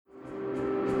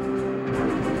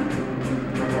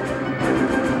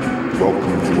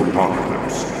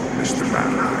apocalypse, Mr.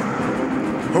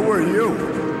 Mannheim. Who are you?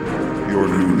 Your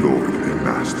new lord and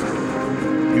master.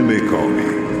 You may call me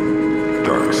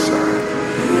Darkseid.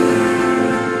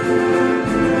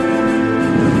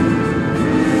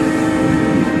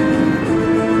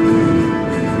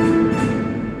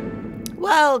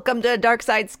 Welcome to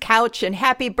Darkseid's couch and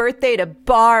happy birthday to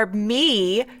Barb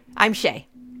me. I'm Shay.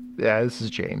 Yeah, this is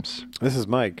James. This is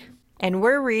Mike. And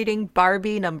we're reading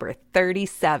Barbie number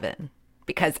 37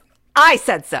 because I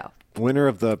said so. Winner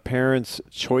of the Parents'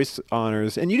 Choice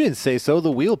Honors. And you didn't say so.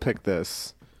 The Wheel picked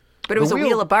this. But it was a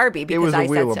wheel of Barbie because It was I a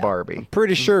wheel said of so. Barbie.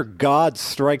 Pretty sure God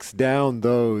strikes down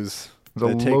those The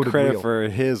that take loaded credit wheel. for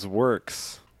his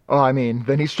works. Oh, I mean,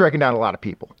 then he's striking down a lot of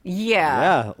people. Yeah.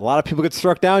 Yeah, a lot of people get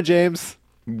struck down, James.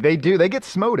 They do. They get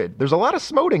smoted. There's a lot of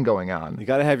smoting going on. You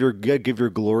gotta give your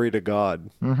glory to God.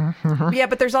 Yeah,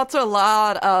 but there's also a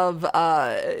lot of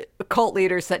cult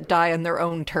leaders that die on their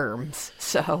own terms.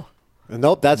 So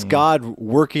Nope, that's God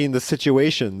working the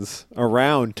situations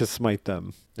around to smite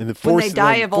them. And then when they forcing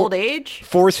die them- of old age?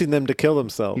 Forcing them to kill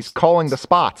themselves. He's calling the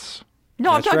spots. No,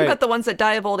 I'm That's talking right. about the ones that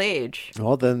die of old age.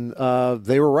 Well, then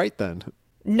they were right then.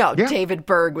 No, Yeah. David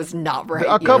Berg was not right.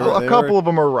 A couple, they a couple were- of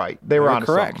them are right. They were They're on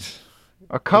correct.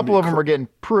 A couple of them are getting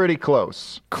pretty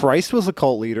close. Christ was a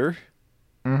cult leader.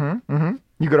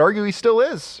 You could argue he still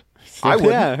is. I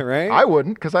wouldn't. Yeah, right? I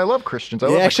wouldn't because I love Christians. I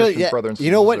love my Christian brother and sisters.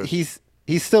 You know what?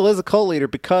 He still is a cult leader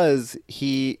because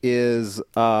he is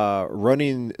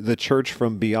running the church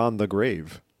from beyond the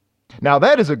grave. Now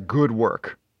that is a good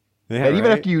work. Yeah, And even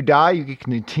right? after you die, you can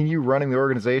continue running the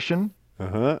organization.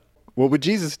 What would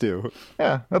Jesus do?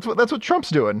 Yeah, that's what Trump's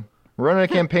doing. Running a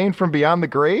campaign from beyond the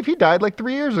grave. He died like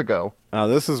 3 years ago.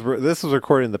 This was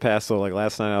recorded in the past. So like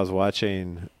last night, I was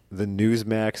watching the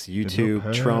Newsmax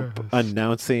YouTube Trump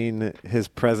announcing his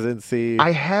presidency.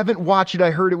 I haven't watched it.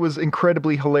 I heard it was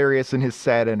incredibly hilarious in his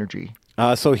sad energy.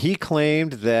 So he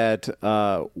claimed that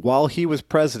while he was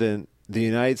president, the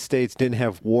United States didn't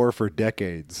have war for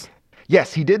decades.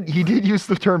 Yes, he did. He did use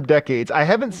the term decades. I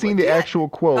haven't seen the actual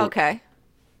quote. Okay.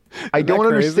 I don't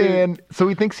crazy? understand. So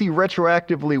he thinks he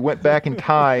retroactively went back in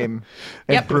time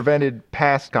and Yep. prevented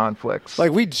past conflicts.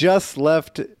 Like we just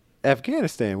left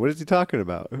Afghanistan. What is he talking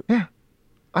about? yeah,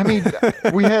 I mean,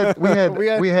 we had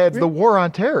the war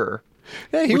on terror,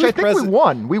 Yeah, he which was I think we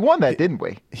won. We won that, didn't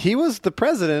we? He was the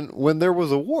president when there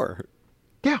was a war.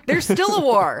 Yeah, There's still a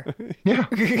war. yeah.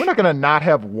 We're not gonna not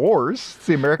have wars. It's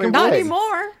the American Not way.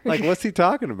 anymore. Like, what's he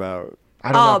talking about?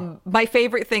 I don't know. My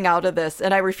favorite thing out of this,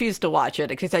 and I refuse to watch it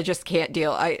because I just can't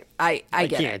deal. I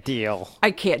get it. deal. I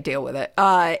can't deal with it.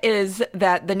 Is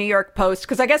that the New York Post?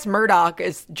 Because I guess Murdoch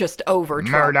is just over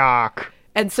Trump. Murdoch.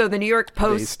 And so the New York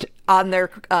Post on their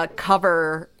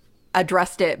cover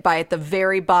addressed it by at the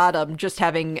very bottom just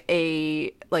having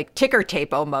a like ticker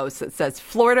tape almost that says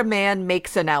Florida man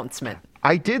makes announcement.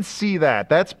 I did see that.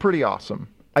 That's pretty awesome.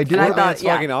 I did. And I Florida thought, man's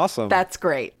fucking awesome. That's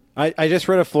great. I just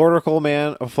read a Florida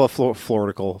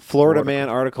Man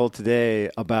article today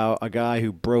about a guy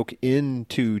who broke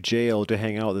into jail to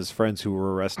hang out with his friends who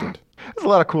were arrested. There's a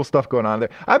lot of cool stuff going on there.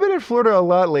 I've been in Florida a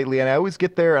lot lately, and I always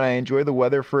get there and I enjoy the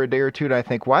weather for a day or two, and I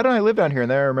think, why don't I live down here?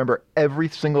 And then I remember every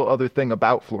single other thing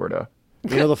about Florida.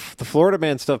 You know, the Florida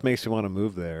Man stuff makes me want to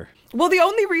move there. Well, the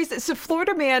only reason, so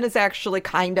Florida man is actually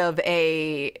kind of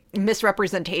a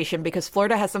misrepresentation because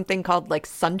Florida has something called like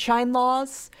sunshine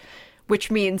laws,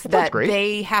 which means that great.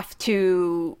 they have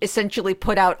to essentially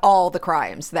put out all the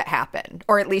crimes that happen,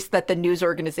 or at least that the news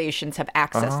organizations have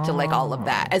access to like all of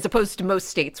that, as opposed to most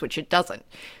states, which it doesn't.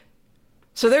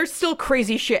 So there's still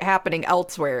crazy shit happening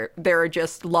elsewhere. There are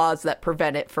just laws that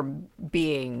prevent it from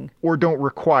being, Or don't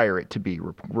require it to be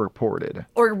reported.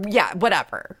 or yeah,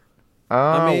 whatever.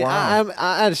 I mean, wow.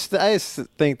 I just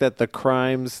think that the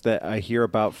crimes that I hear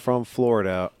about from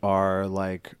Florida are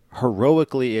like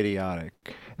heroically idiotic.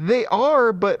 They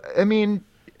are, but I mean,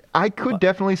 I could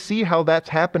definitely see how that's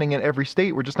happening in every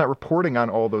state. We're just not reporting on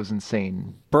all those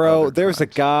insane. Bro, other there's a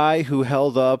crimes. guy who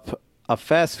held up a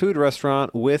fast food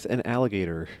restaurant with an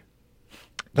alligator.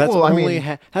 That's Well, I only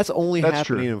mean, that's only that's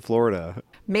happening true. in Florida.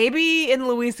 Maybe in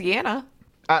Louisiana.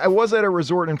 I was at a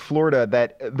resort in Florida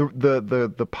that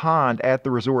the pond at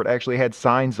the resort actually had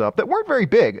signs up that weren't very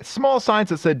big, small signs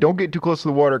that said "Don't get too close to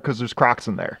the water because there's crocs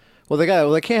in there." Well, they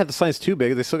can't have the signs too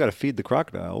big. They still got to feed the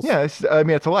crocodiles. Yeah, I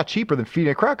mean it's a lot cheaper than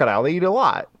feeding a crocodile. They eat a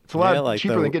lot. It's a lot Yeah, like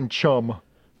cheaper the- than getting chum.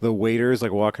 The waiter's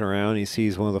like walking around. He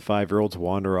sees one of the 5-year-olds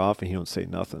wander off, and he don't say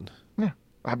nothing. Yeah,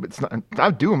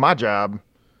 I'm doing my job.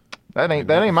 That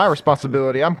ain't my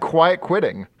responsibility. I'm quiet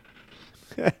quitting.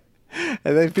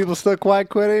 And then people still quiet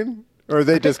quitting, or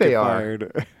they just they get are.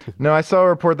 fired. No, I saw a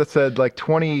report that said like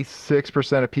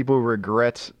 26% of people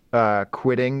regret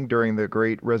quitting during the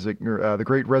Great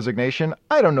Resignation.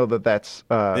 I don't know that that's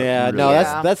Yeah, really- no,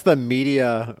 Yeah. that's the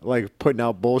media like putting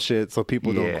out bullshit so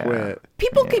people don't Yeah. quit.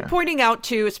 People keep pointing out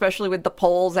too, especially with the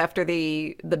polls after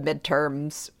the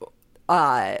midterms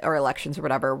or elections or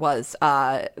whatever, was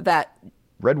that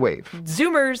red wave.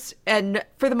 Zoomers and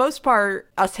for the most part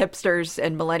us hipsters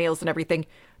and millennials and everything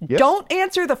don't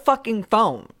answer the fucking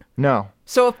phone. No,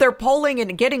 So if they're polling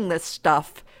and getting this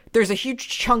stuff, there's a huge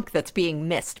chunk that's being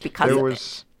missed because there of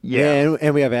was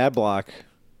And we have ad block.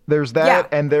 There's that,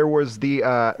 Yeah. and there was the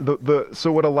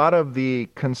so what a lot of the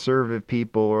conservative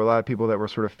people or a lot of people that were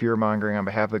sort of fear mongering on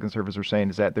behalf of the conservatives were saying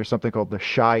is that there's something called the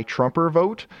shy Trumper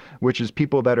vote, which is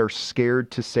people that are scared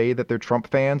to say that they're Trump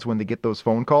fans when they get those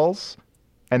phone calls.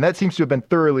 And that seems to have been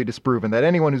thoroughly disproven, that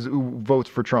anyone who votes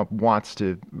for Trump wants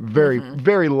to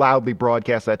very loudly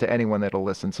broadcast that to anyone that'll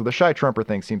listen. So the shy Trumper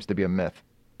thing seems to be a myth.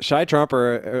 Shy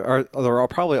Trumper are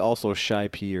probably also shy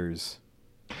peers.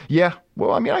 Yeah,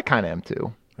 well, I mean, I kind of am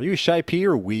too. Are you a shy pea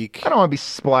or weak? I don't want to be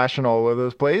splashing all over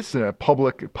the place in a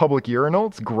public urinal.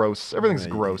 It's gross. Everything's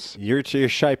gross. You're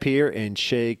shy peer, and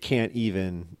Shay can't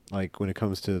even like when it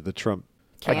comes to the Trump.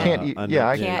 I can't.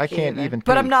 I can't even.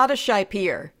 But pee. I'm not a shy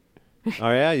peer.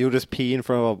 Oh yeah, you'll just pee in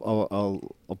front of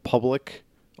a public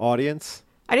audience.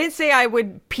 I didn't say I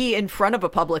would pee in front of a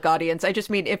public audience. I just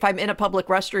mean if I'm in a public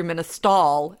restroom in a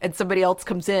stall and somebody else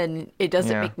comes in, it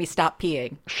doesn't Yeah. make me stop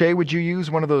peeing. Shay, would you use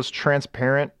one of those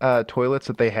transparent toilets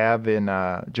that they have in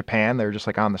Japan? They're just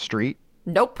like on the street.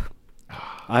 Nope.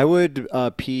 I would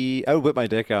pee. I would whip my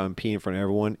dick out and pee in front of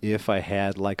everyone if I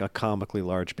had like a comically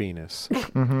large penis.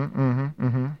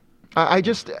 I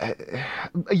just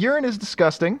urine is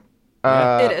disgusting.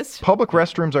 It is. Public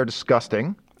restrooms are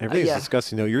disgusting. Everything's yeah.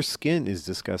 disgusting. No, your skin is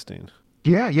disgusting.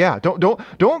 Yeah.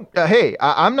 Don't. Hey,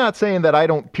 I'm not saying that I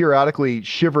don't periodically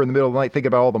shiver in the middle of the night thinking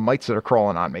about all the mites that are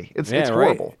crawling on me. It's Right.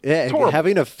 horrible. Yeah, it's horrible.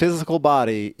 having a physical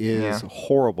body is Yeah.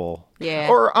 horrible. Yeah.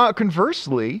 Or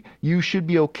conversely, you should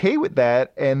be okay with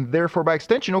that, and therefore, by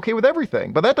extension, okay with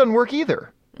everything. But that doesn't work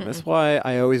either. That's why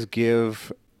I always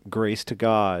give grace to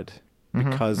God Mm-hmm,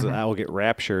 because I will get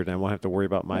raptured and I won't have to worry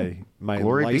about my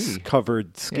Glory be.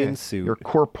 lice-covered skin Yeah, suit. Your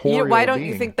corporeal Why don't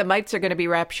you being. think the mites are going to be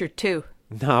raptured too?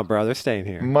 Nah, bro, they're staying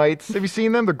here. Mites? Have you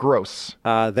seen them? They're gross.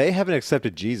 They haven't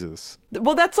accepted Jesus.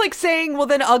 Well, that's like saying, well,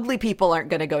 then ugly people aren't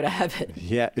going to go to heaven.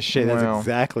 Yeah, shit, that's Well.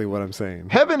 exactly what I'm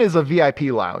saying. Heaven is a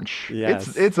VIP lounge.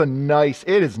 Yes. It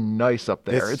is nice up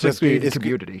there. It's a gated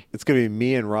community. It's gonna be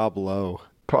me and Rob Lowe.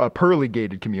 A pearly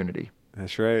gated community.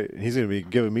 That's right. He's gonna be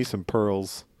giving me some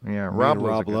pearls. Yeah, Me Rob and Lowe's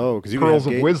Rob a good- Lowe, because you pearls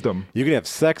can have of wisdom. You can have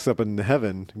sex up in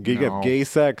heaven. You can No. have gay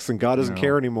sex, and God doesn't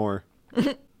care anymore.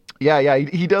 Yeah,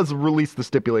 he does release the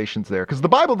stipulations there because the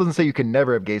Bible doesn't say you can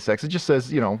never have gay sex. It just says,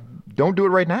 don't do it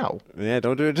right now. Yeah,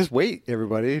 don't do it. Just wait,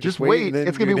 everybody. Just wait. wait. And then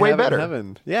It's gonna you're be way have it in better.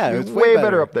 Heaven. Yeah, It's it's way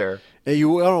better up there. And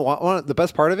you don't want the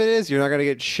best part of it is you're not gonna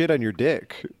get shit on your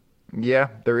dick. Yeah,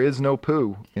 there is no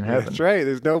poo in heaven. That's right.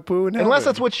 There's no poo in heaven. Unless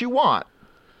that's what you want.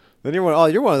 Then you're one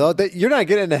of those. You're not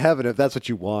getting into heaven if that's what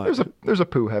you want. There's a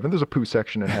poo heaven. There's a poo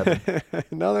section in heaven.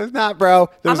 No, there's not, bro.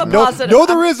 There's I'm a no. positive- No,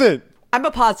 there isn't. I'm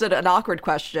going to posit an awkward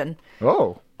question.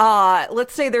 Oh.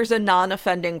 Let's say there's a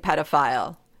non-offending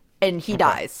pedophile and he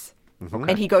dies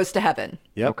and he goes to heaven.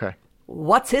 Yep. Okay.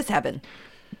 What's his heaven?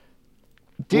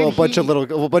 Did a bunch he- of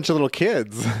little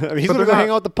kids. I mean, he's But gonna they're go not- hang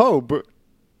out with the Pope.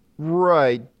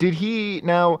 Right. Did he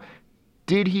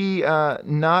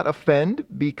not offend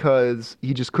because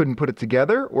he just couldn't put it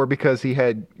together, or because he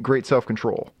had great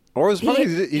self-control? Or it was probably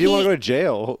he didn't want to he- go to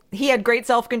jail. He had great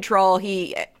self-control.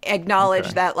 He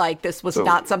acknowledged that like this was So,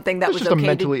 not something that he's was just a okay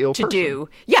mentally ill to person. do.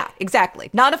 Yeah, exactly.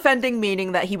 Not offending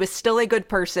meaning that he was still a good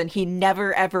person. He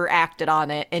never ever acted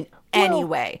on it in any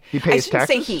way. he pays I shouldn't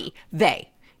taxes? say he. They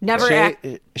never act.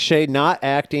 Shay, not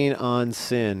acting on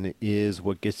sin is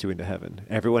what gets you into heaven.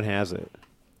 Everyone has it.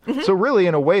 So really,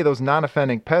 in a way, those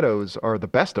non-offending pedos are the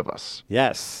best of us.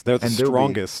 Yes, they're the And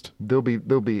strongest. They'll be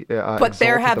But they're exalted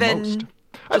the heaven most.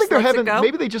 I just think they're lets it heaven. go?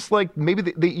 Maybe they just maybe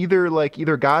they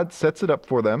either God sets it up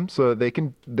for them so they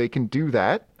can do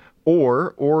that,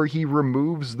 or he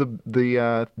removes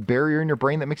the barrier in your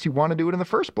brain that makes you want to do it in the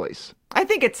first place. I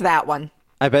think it's that one.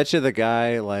 I bet you the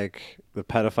guy, like the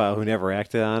pedophile who never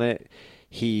acted on it,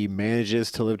 he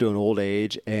manages to live to an old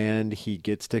age and he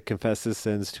gets to confess his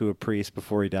sins to a priest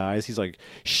before he dies. He's like,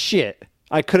 shit,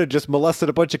 I could have just molested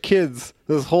a bunch of kids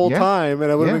this whole Yeah. time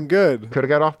and I would have Yeah. been good. Could have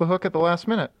got off the hook at the last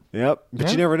minute. Yep. But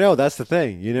Yeah. you never know. That's the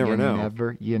thing. You never know.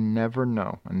 You never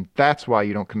know, and that's why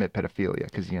you don't commit pedophilia,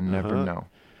 because you never know.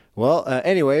 Well,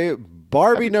 anyway,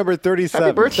 Barbie number 37.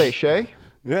 Happy birthday, Shay.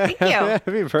 Thank you.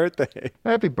 Happy birthday.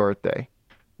 Happy birthday.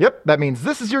 Yep, that means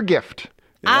this is your gift.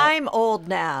 I'm old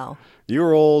now. You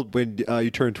were old when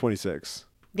you turned 26.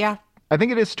 Yeah. I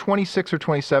think it is 26 or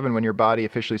 27 when your body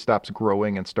officially stops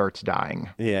growing and starts dying.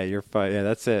 Yeah, you're fine. Yeah,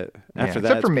 that's it. After except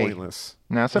that, it's for me. pointless.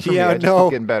 No, except for Yeah, me. I just no.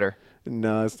 keep getting better.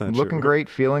 No, that's not Looking true. great,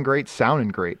 feeling great, sounding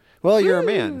great. Well, you're a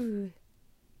man.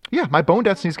 Yeah, my bone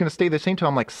density is going to stay the same till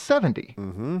I'm like 70.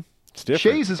 It's different.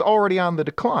 Shays is already on the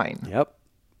decline. Yep.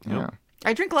 Yeah.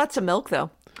 I drink lots of milk, though.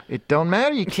 It don't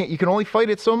matter. You can't. You can only fight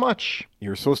it so much. You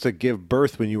were supposed to give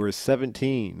birth when you were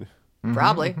 17.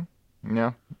 Probably.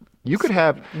 Yeah. You could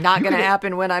have. Not going to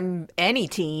happen when I'm any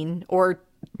teen or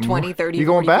 20, 30, You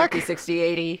going 40, back? 50, 60,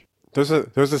 80.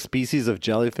 There's a species of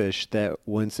jellyfish that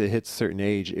once it hits a certain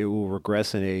age, it will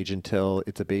regress in age until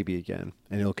it's a baby again,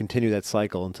 and it'll continue that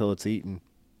cycle until it's eaten.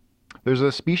 There's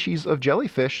a species of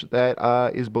jellyfish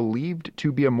that is believed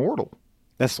to be immortal.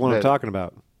 That's the one I'm That- talking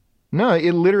about. No,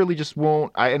 it literally just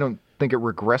won't. I don't think it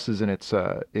regresses in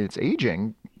its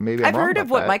aging. Maybe I'm I've wrong heard about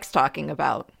of what that. Mike's talking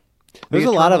about. There's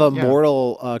a lot of eternal- yeah.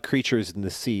 immortal creatures in the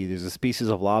sea. There's a species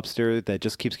of lobster that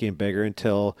just keeps getting bigger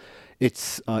until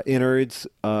its innards,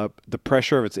 the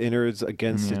pressure of its innards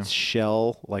against its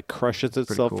shell, like crushes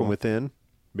itself from cool. within.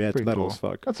 Yeah, it's Pretty metal cool. as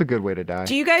fuck. That's a good way to die.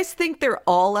 Do you guys think they're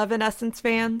all Evanescence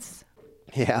fans?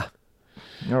 Yeah,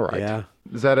 All right. yeah.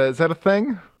 Is that a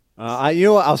thing? You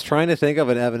know what? I was trying to think of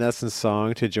an Evanescence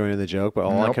song to join in the joke, but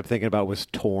all I Nope. kept thinking about was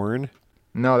 "Torn."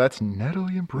 No, that's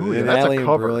Natalie Imbruglia. Yeah, That's Natalie a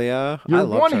cover. Imbruglia. I Your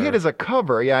loved one her. hit is a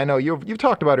cover. Yeah, I know. You've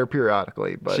talked about her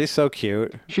periodically, but She's so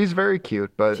cute. she's very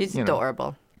cute. But She's you know.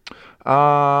 adorable.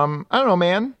 I don't know,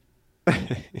 man.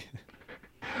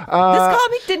 This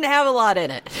comic didn't have a lot in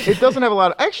it. It doesn't have a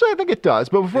lot. Actually, I think it does.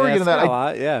 But before we Yeah, get into it's that, got a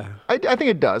lot, yeah. I think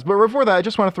it does. But before that, I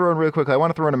just want to throw in really quickly. I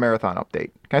want to throw in a marathon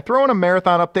update. Can I throw in a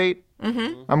marathon update?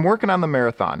 Mm-hmm. I'm working on the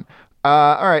marathon.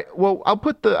 All right. Well, I'll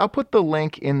put the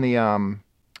link in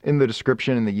the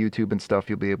description in the YouTube and stuff.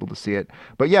 You'll be able to see it.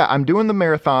 But yeah, I'm doing the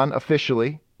marathon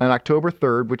officially on October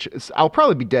 3rd, which is, I'll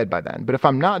probably be dead by then. But if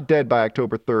I'm not dead by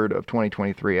October 3rd of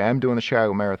 2023, I am doing the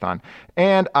Chicago Marathon.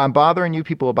 And I'm bothering you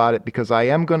people about it because I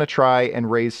am going to try and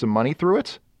raise some money through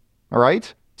it. All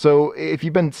right? So if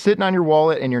you've been sitting on your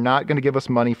wallet and you're not going to give us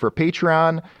money for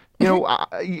Patreon, you know,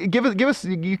 give us.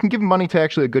 You can give money to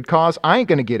actually a good cause. I ain't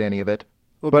going to get any of it.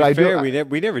 Well, but be I fair, do.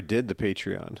 we never did the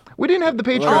Patreon. We didn't have the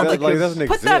Patreon. Well, like, it because- doesn't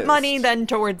Put that exist. money then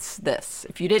towards this.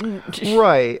 If you didn't,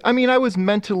 Right. I mean, I was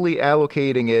mentally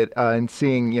allocating it and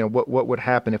seeing, you know, what would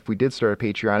happen if we did start a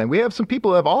Patreon. And we have some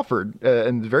people who have offered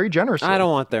and very generously. I don't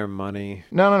want their money.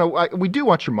 No. We do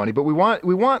want your money, but we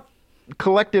want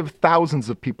collective thousands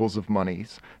of people's of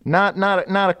monies, not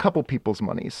a couple people's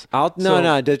monies.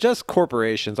 No, they're just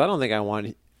corporations. I don't think I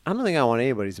want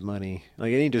anybody's money.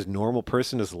 Like any just normal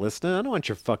person just listening. I don't want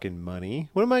your fucking money.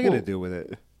 What am I gonna do with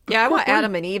it? yeah, I want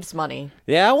Adam and Eve's money.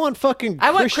 Yeah, I want fucking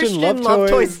I want ChristianLoveToys.com.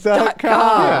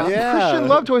 ChristianLoveToys.com. Yeah.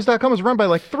 ChristianLoveToys.com is run by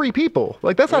like 3 people.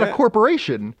 Like that's not a Yeah.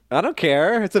 corporation. I don't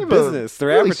care. It's a You have a business. They're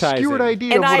really advertising. skewed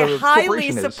idea And of what I a highly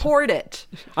corporation is. support it.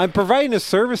 I'm providing a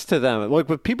service to them. Like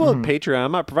with people on Patreon,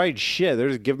 I'm not providing shit. They're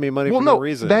just giving me money Well, for no, no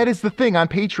reason. that is the thing on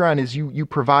Patreon is you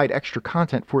provide extra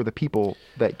content for the people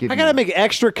that give I you. gotta make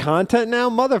extra content now,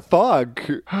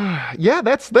 motherfuck. Yeah,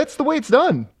 that's the way it's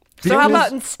done. So how People- about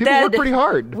people instead work pretty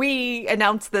hard. we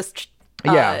announce this?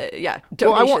 Yeah. Yeah.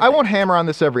 Well, I donation won't thing. hammer on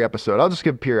this every episode. I'll just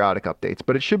give periodic updates,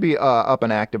 but it should be up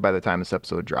and active by the time this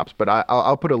episode drops. But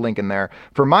I'll put a link in there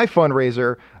for my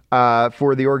fundraiser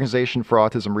for the Organization for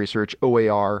Autism Research,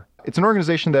 OAR. It's an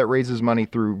organization that raises money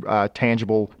through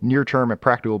tangible, near-term, and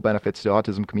practical benefits to the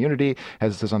autism community.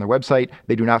 As it says on their website,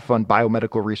 they do not fund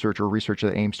biomedical research or research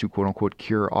that aims to, quote-unquote,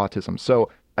 cure autism. So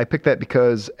I picked that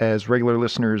because, as regular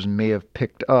listeners may have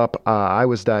picked up, I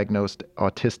was diagnosed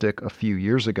autistic a few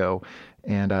years ago,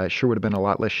 and it sure would have been a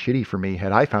lot less shitty for me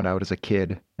had I found out as a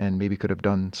kid and maybe could have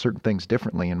done certain things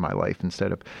differently in my life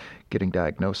instead of getting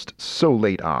diagnosed so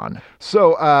late on.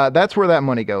 So that's where that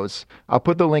money goes. I'll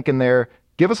put the link in there.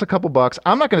 Give us a couple bucks.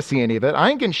 I'm not going to see any of it. I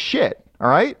ain't getting shit. All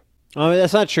right? I mean,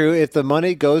 that's not true. If the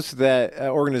money goes to that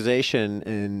organization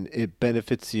and it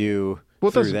benefits you Well,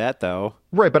 it through doesn't- that, though,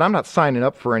 Right, but I'm not signing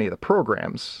up for any of the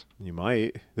programs. you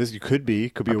might. You could be.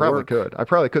 Could be I a probably work. could. I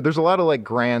probably could. There's a lot of like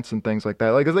grants and things like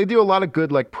that. Like, 'cause they do a lot of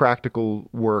good like practical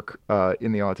work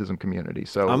in the autism community.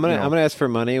 So I'm gonna you know, I'm gonna ask for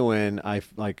money when I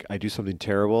do something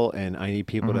terrible and I need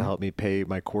people Mm-hmm. to help me pay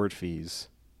my court fees.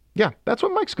 yeah, that's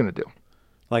what Mike's gonna do.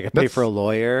 Like I pay That's- for a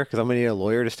lawyer because I'm gonna need a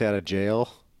lawyer to stay out of jail.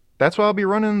 That's why I'll be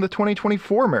running the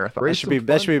 2024 marathon. That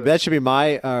should be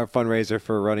my fundraiser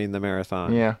for running the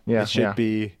marathon. Yeah, It should yeah.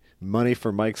 be money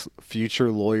for Mike's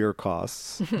future lawyer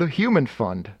costs. the human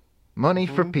fund, money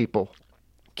for Mm-hmm. people.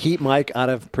 Keep Mike out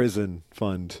of prison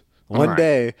fund. One right.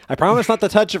 day. I promise not to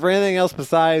touch it for anything else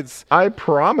besides. I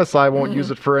promise I won't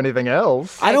use it for anything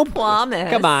else. I don't promise.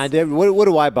 Come on, David. What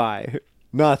do I buy?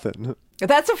 Nothing.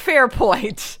 That's a fair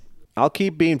point. I'll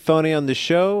keep being funny on the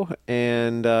show,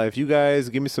 and if you guys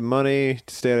give me some money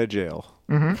to stay out of jail.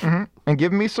 And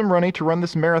give me some money to run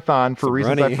this marathon for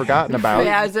reasons money. I've forgotten about.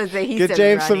 Yeah, I was gonna say he Get said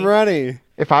James some running. money.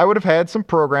 If I would have had some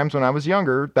programs when I was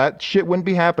younger, that shit wouldn't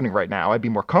be happening right now. I'd be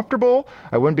more comfortable.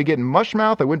 I wouldn't be getting mush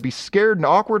mouth. I wouldn't be scared and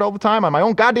awkward all the time on my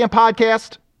own goddamn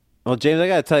podcast. Well, James, I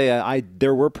gotta tell you,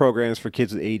 there were programs for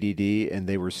kids with ADD, and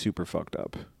they were super fucked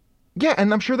up. Yeah,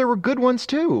 and I'm sure there were good ones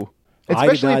too.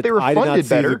 Especially if they were funded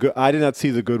better. I did not see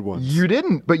the good ones. You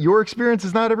didn't, but your experience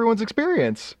is not everyone's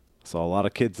experience. Saw a lot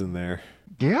of kids in there.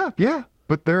 Yeah.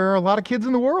 But there are a lot of kids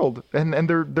in the world, and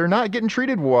they're not getting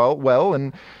treated well,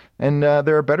 and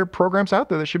there are better programs out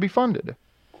there that should be funded.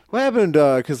 What happened?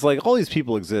 Because like all these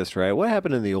people exist, right? What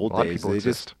happened in the old A lot of days? people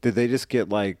exist. Did they just get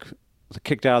like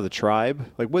kicked out of the tribe?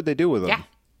 Like what'd they do with them? Yeah.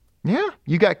 Yeah,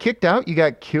 you got kicked out, you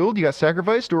got killed, you got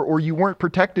sacrificed, or you weren't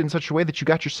protected in such a way that you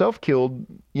got yourself killed,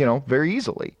 very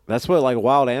easily. That's what like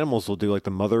wild animals will do. Like the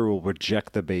mother will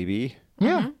reject the baby.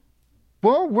 Yeah.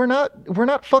 Well, we're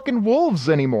not fucking wolves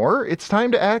anymore. It's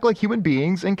time to act like human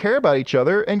beings and care about each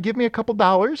other and give me a couple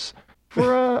dollars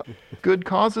for good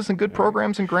causes and good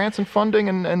programs and grants and funding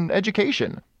and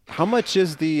education. How much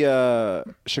is the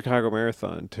Chicago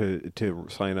Marathon to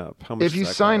sign up? How much? If you does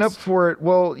that sign up cost? for it,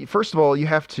 well, first of all, you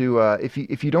have to if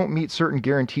you don't meet certain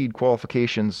guaranteed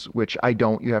qualifications, which I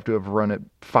don't, you have to have run it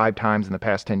 5 times in the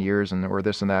past 10 years or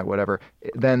this and that, whatever.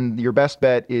 Then your best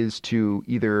bet is to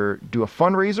either do a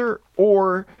fundraiser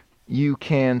or you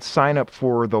can sign up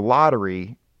for the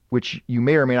lottery, which you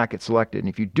may or may not get selected. And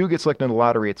if you do get selected in the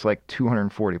lottery, it's like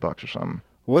 $240 or something.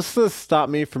 What's to stop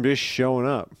me from just showing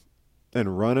up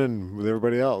and running with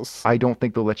everybody else? I don't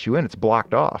think they'll let you in. It's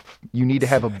blocked off. You need to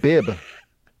have a bib.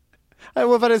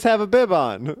 What if I just have a bib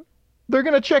on? They're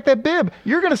going to check that bib.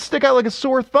 You're going to stick out like a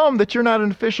sore thumb that you're not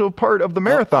an official part of the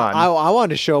marathon. I wanted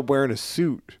to show up wearing a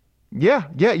suit. Yeah,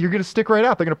 you're going to stick right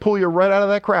out. They're going to pull you right out of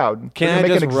that crowd. They're going to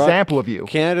make an example of you.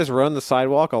 Can I just run the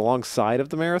sidewalk alongside of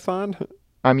the marathon?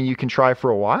 I mean, you can try for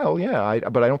a while, yeah,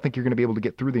 but I don't think you're going to be able to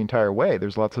get through the entire way.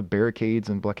 There's lots of barricades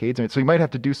and blockades in it. So you might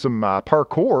have to do some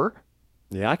parkour.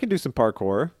 Yeah, I can do some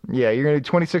parkour. Yeah, you're going to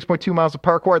do 26.2 miles of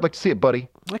parkour. I'd like to see it, buddy.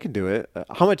 I can do it.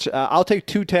 How much? I'll take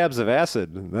 2 tabs of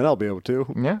acid, and then I'll be able to.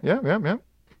 Yeah.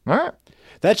 All right.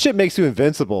 That shit makes you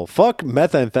invincible. Fuck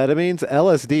methamphetamines.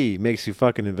 LSD makes you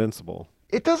fucking invincible.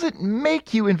 It doesn't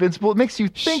make you invincible. It makes you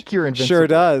think you're invincible. Sure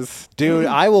does. Dude,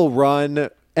 I will run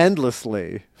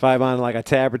endlessly if I'm on like a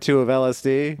tab or 2 of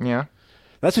LSD. Yeah.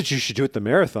 That's what you should do at the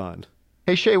marathon.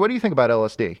 Hey, Shay, what do you think about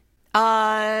LSD?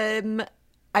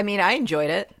 I mean, I enjoyed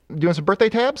it. Doing some birthday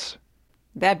tabs?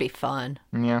 That'd be fun.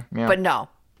 Yeah. But no.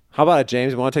 How about it,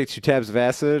 James? You want to take 2 tabs of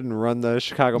acid and run the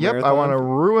Chicago Yep, Marathon? I want to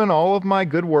ruin all of my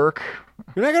good work.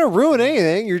 You're not going to ruin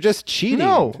anything. You're just cheating.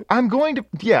 No, I'm going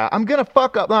to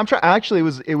fuck up. No, I'm trying. Actually,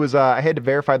 it was. I had to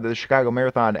verify that the Chicago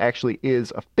Marathon actually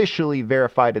is officially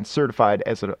verified and certified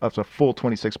as a full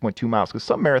 26.2 miles. Because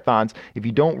some marathons, if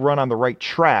you don't run on the right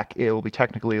track, it will be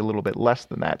technically a little bit less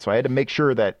than that. So I had to make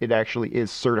sure that it actually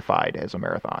is certified as a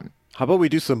marathon. How about we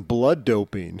do some blood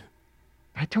doping?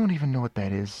 I don't even know what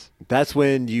that is. That's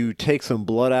when you take some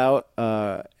blood out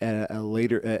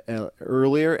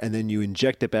earlier, and then you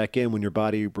inject it back in when your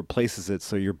body replaces it,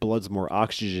 so your blood's more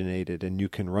oxygenated and you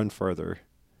can run further.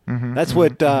 That's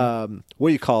what do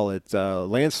you call it?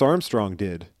 Lance Armstrong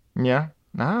did. Yeah,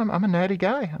 I'm a natty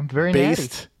guy. I'm very natty.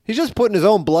 He's just putting his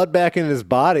own blood back in his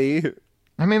body.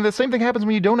 I mean, the same thing happens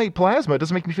when you donate plasma. It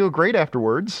doesn't make me feel great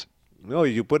afterwards. No,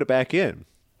 you put it back in.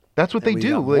 That's what they we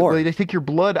do. got more. They take your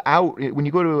blood out. When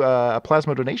you go to a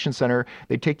plasma donation center,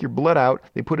 they take your blood out,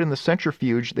 they put it in the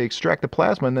centrifuge, they extract the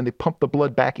plasma, and then they pump the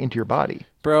blood back into your body.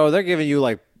 Bro, they're giving you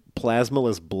like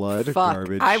plasmaless blood. Fuck.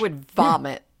 Garbage. I would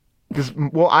vomit. Because,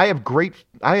 well, I have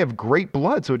great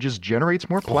blood, so it just generates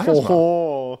more plasma.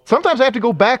 Oh. Sometimes I have to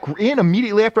go back in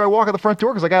immediately after I walk out the front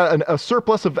door because I got a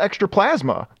surplus of extra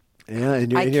plasma. Yeah,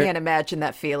 and I can't imagine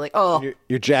that feeling. Oh,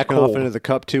 you're jacking Cold. off into the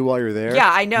cup too while you're there. yeah,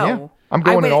 I know. Yeah. I'm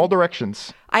going in went- all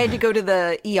directions. I had to go to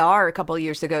the ER a couple of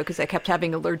years ago because I kept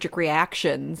having allergic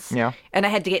reactions. Yeah. And I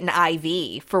had to get an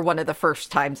IV for one of the first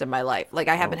times in my life. Like,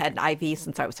 I haven't had an IV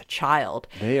since I was a child.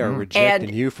 They are rejecting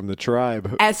And- you from the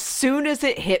tribe. As soon as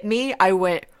it hit me, I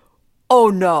went, oh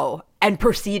no, and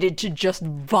proceeded to just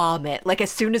vomit. Like,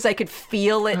 as soon as I could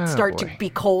feel it start boy. to be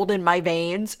cold in my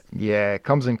veins. Yeah, it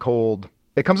comes in cold.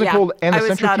 It comes in Yeah, cold, and I the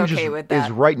was not centrifuge okay is, with that.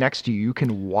 is right next to you. You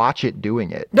can watch it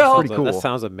doing it. No. It's pretty cool. That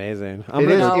sounds amazing. I'm It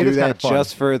gonna is- go it do is kinda that fun.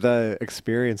 just for the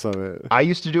experience of it. I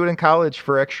used to do it in college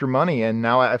for extra money, and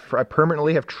now I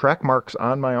permanently have track marks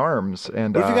on my arms.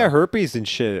 And What if you got herpes and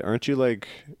shit? Aren't you like?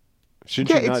 Shouldn't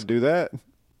Yeah, you not do that?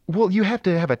 well, you have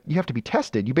to be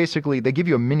tested. You basically they give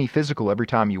you a mini physical every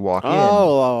time you walk in.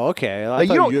 Oh, okay. Like,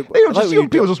 they don't just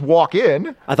people just walk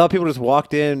in. I thought people just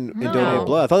walked in and No. donated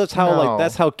blood. I thought that's how No.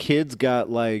 that's how kids got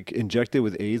like injected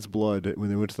with AIDS blood when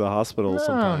they went to the hospital.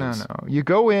 Sometimes. No. You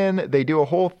go in, they do a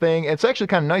whole thing. It's actually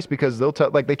kind of nice because they'll tell,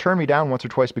 like, they turn me down once or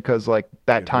twice because, like,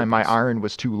 that time my iron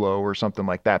was too low or something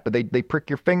like that. But they prick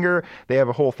your finger. They have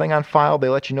a whole thing on file. They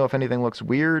let you know if anything looks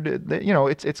weird.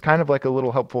 It's kind of like a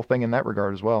little helpful thing in that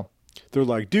regard as well. They're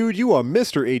like, dude, you are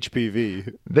Mr.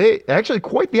 HPV. They actually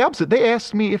quite the opposite. They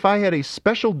asked me if I had a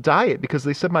special diet because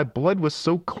they said my blood was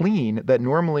so clean that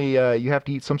normally you have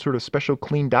to eat some sort of special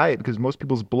clean diet because most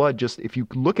people's blood just, if you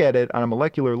look at it on a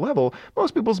molecular level,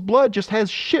 most people's blood just has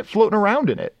shit floating around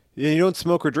in it. Yeah, you don't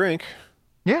smoke or drink.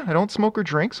 Yeah, I don't smoke or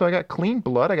drink, so I got clean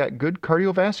blood. I got good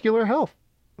cardiovascular health.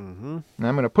 Mm-hmm. And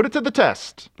I'm going to put it to the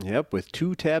test. Yep, with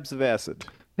 2 tabs of acid.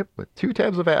 Yep, with 2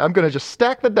 tabs of I'm going to just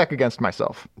stack the deck against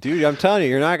myself. Dude, I'm telling you,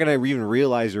 you're not gonna even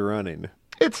realize you're running.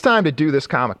 It's time to do this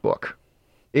comic book.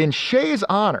 In Shay's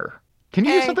honor. Can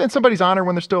you do Hey. something in somebody's honor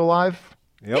when they're still alive?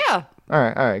 Yep. Yeah. All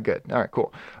right, good. All right,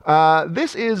 cool.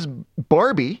 This is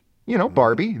Barbie,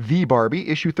 Barbie, the Barbie,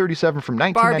 issue 37 from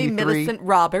Barbie 1993. Millicent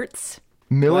Roberts.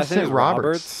 Millicent name is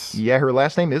Roberts? Yeah, her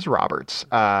last name is Roberts.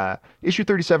 Issue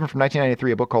 37 from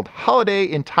 1993, a book called Holiday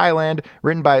in Thailand,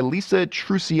 written by Lisa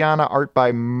Trusiana, art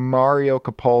by Mario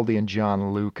Capaldi and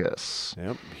John Lucas.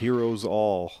 Yep. Heroes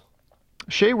all.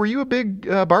 Shay, were you a big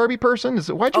Barbie person?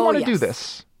 Why'd you Oh, want to do yes.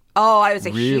 this? Oh, I was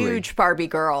a Really? huge Barbie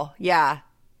girl. Yeah.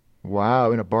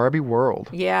 Wow, in a Barbie world.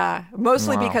 Yeah.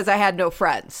 Mostly Wow. because I had no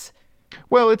friends.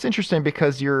 Well, it's interesting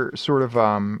because you're sort of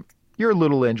you're a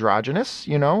little androgynous,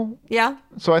 Yeah.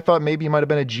 So I thought maybe you might have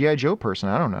been a G.I. Joe person.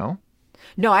 I don't know.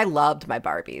 No, I loved my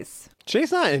Barbies.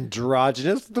 Shay's not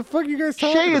androgynous. What the fuck are you guys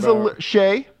talking Shay is about?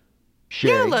 Shay.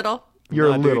 Yeah, a little. You're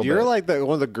Nah, a little dude, you're bit. like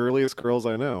one of the girliest girls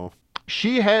I know.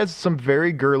 She has some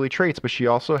very girly traits, but she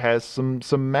also has some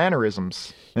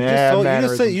mannerisms. You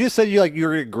just said you were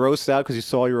getting grossed out because you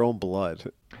saw your own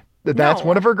blood. That's No.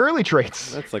 one of her girly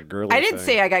traits That's like girly. I didn't thing.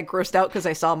 say I got grossed out because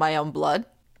I saw my own blood.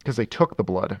 because they took the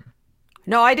blood.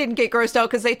 No, I didn't get grossed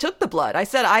out because they took the blood. I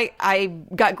said I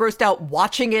got grossed out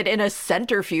watching it in a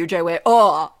centrifuge. I went,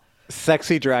 oh.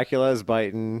 Sexy Dracula is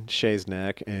biting Shay's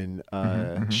neck, and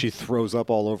she throws up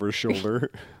all over his shoulder.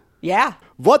 Yeah.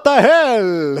 What the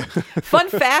hell? Fun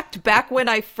fact, back when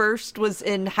I first was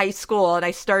in high school and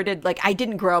I started, I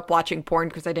didn't grow up watching porn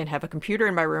because I didn't have a computer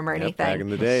in my room or anything. back in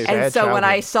the day. And Sad so when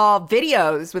I childhood. saw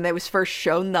videos, when they was first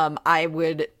shown them, I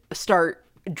would start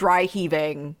dry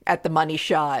heaving at the money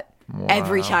shot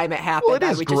every time it happened. Well,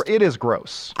 I it is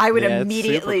gross. I would Yeah, it's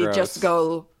immediately super just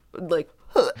gross. go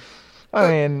huh. I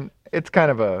mean, it's kind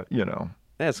of a,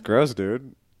 That's gross,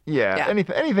 dude. Yeah.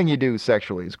 anything you do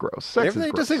sexually is gross. Sex Everything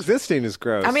is gross. just existing is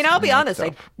gross. I mean, I'll be honest,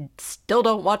 stuff. I still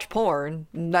don't watch porn.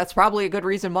 And that's probably a good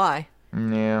reason why.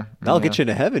 Yeah. that'll get you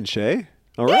into heaven, Shay.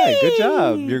 All right, good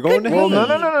job. You're going to Good heaven. Well,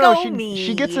 no. Go She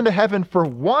me. gets into heaven for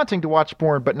wanting to watch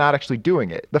porn, but not actually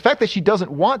doing it. The fact that she doesn't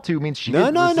want to means she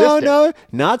didn't resist it. No.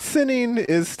 Not sinning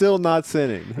is still not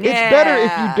sinning. It's better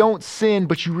if you Yeah. don't sin,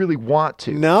 but you really want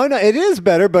to. No, it is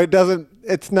better, but it doesn't.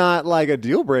 It's not like a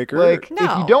deal breaker. Like if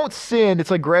No. you don't sin,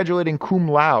 it's like graduating cum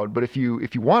laude. But if you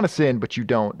want to sin but you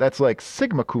don't, that's like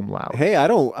sigma cum laude. hey, I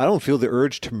don't feel the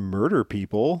urge to murder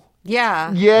people.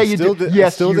 Yeah. Yeah, I you still do. di-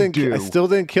 Yes, I still you didn't. do. I still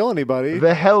didn't kill anybody.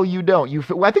 The hell you don't.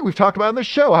 I think we've talked about on the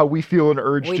show how we feel an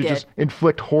urge We to did. just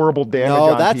inflict horrible damage. No,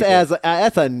 on that's people.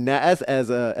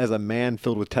 as a man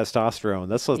filled with testosterone.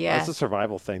 That's Yeah. a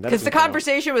survival thing. That Because the doesn't count.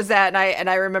 conversation was that, and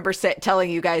I remember telling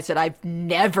you guys that I've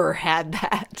never had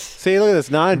that. See, look at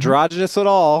this, not androgynous at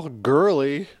all,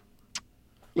 girly.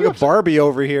 Look at Barbie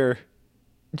over here.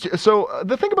 So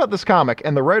the thing about this comic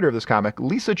and the writer of this comic,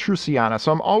 Lisa Trusiana.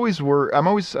 So I'm always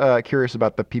curious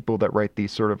about the people that write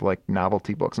these sort of like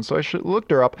novelty books, and so I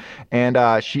looked her up, and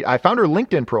I found her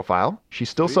LinkedIn profile. She's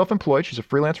still self-employed. She's a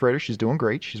freelance writer. She's doing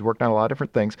great. She's worked on a lot of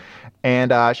different things,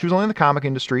 and she was only in the comic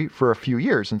industry for a few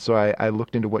years, and so I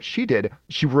looked into what she did.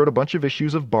 She wrote a bunch of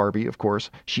issues of Barbie, of course.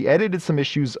 She edited some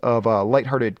issues of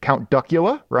lighthearted Count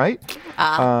Duckula, right?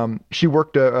 She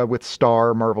worked with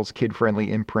Star, Marvel's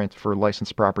kid-friendly imprint, for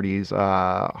licensed properties,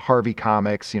 Harvey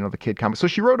Comics, the kid comics. So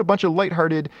she wrote a bunch of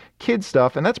lighthearted kid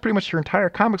stuff, and that's pretty much her entire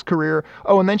comics career.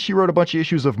 Oh, and then she wrote a bunch of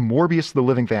issues of Morbius the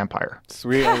Living Vampire.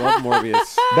 Sweet, I love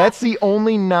Morbius. That's the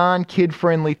only non-kid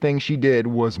friendly thing she did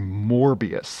was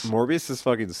Morbius. Morbius is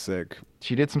fucking sick.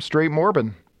 She did some straight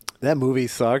Morbin. That movie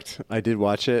sucked. I did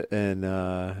watch it, and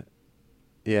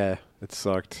yeah, it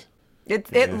sucked.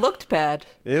 It looked bad.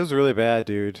 It was really bad,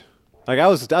 dude. Like I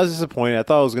was disappointed. I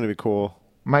thought it was gonna be cool.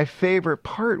 My favorite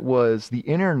part was the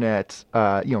internet,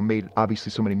 made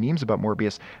obviously so many memes about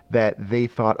Morbius that they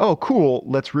thought, oh, cool,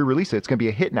 let's re-release it. It's going to be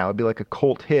a hit now. It'd be like a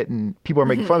cult hit and people are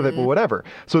making fun of it, but whatever.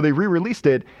 So they re-released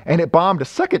it and it bombed a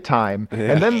second time.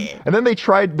 Yeah. And then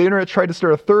the internet tried to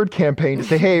start a third campaign to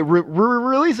say, hey,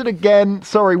 release it again.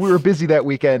 Sorry, we were busy that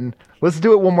weekend. Let's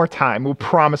do it one more time. We'll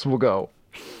promise we'll go.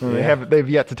 And they've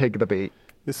yet to take the bait.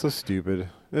 It's so stupid.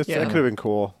 That Yeah. could have been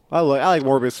cool. I like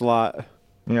Morbius a lot.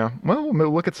 Yeah. Well, we'll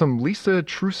look at some Lisa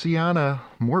Truciana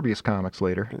Morbius comics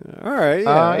later. All right.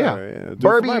 Yeah. Yeah. All right, yeah. Do it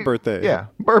Barbie, for my birthday. Yeah.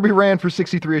 Barbie ran for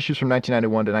 63 issues from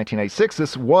 1991 to 1996.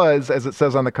 This was, as it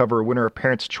says on the cover, a winner of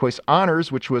Parents' Choice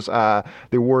Honors, which was the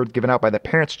award given out by the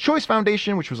Parents' Choice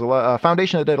Foundation, which was a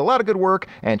foundation that did a lot of good work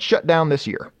and shut down this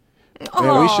year.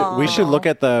 Yeah, we should look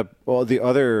at the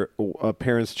other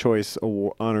Parents' Choice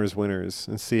Honors winners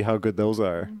and see how good those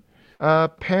are.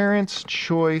 Parents'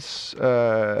 Choice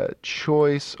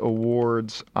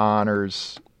Awards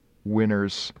Honors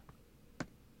winners.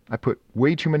 I put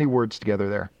way too many words together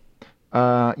there.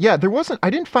 I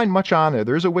didn't find much on there.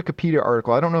 There's a Wikipedia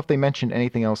article. I don't know if they mentioned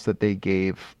anything else that they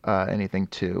gave anything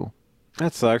to.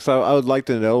 That sucks. I would like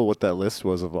to know what that list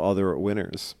was of other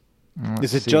winners.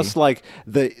 Is it see. just like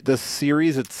the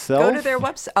series itself? Go to their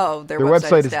website. Oh, their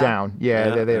website website is down.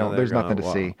 Yeah, they don't. they're There's gone. nothing to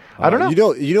Wow. see. I don't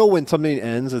know. You know when something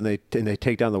ends and they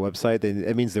take down the website,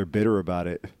 it means they're bitter about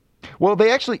it. Well,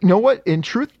 they actually, you know what? In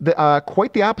truth,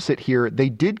 quite the opposite here. They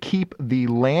did keep the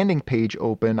landing page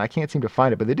open. I can't seem to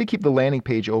find it, but they did keep the landing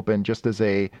page open just as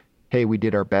a, hey, we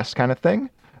did our best kind of thing.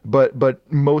 But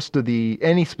most of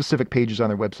any specific pages on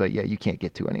their website, you can't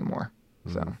get to anymore.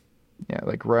 So, yeah,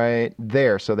 like right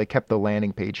there. So they kept the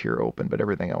landing page here open, but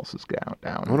everything else is down.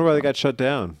 I wonder why they got shut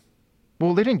down.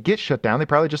 Well, they didn't get shut down. They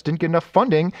probably just didn't get enough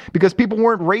funding because people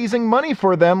weren't raising money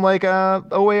for them like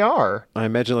OAR. I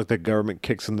imagine like the government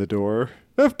kicks in the door.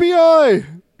 FBI.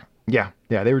 Yeah,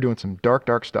 they were doing some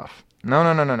dark stuff. No.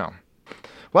 A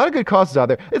lot of good causes out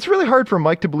there. It's really hard for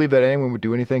Mike to believe that anyone would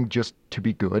do anything just to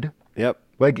be good. Yep.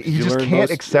 Like, he You just learn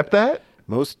can't accept that.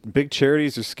 Most big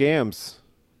charities are scams.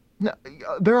 No,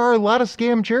 there are a lot of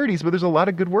scam charities, but there's a lot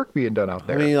of good work being done out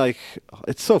there. I mean, like,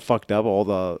 it's so fucked up, all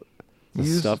the You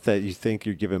stuff that you think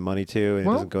you're giving money to and it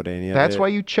doesn't go to any of it. That's why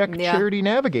you check Yeah. Charity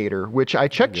Navigator, which I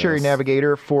checked Charity Yes.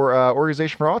 Navigator for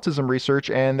Organization for Autism Research,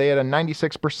 and they had a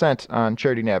 96% on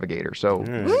Charity Navigator. So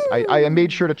I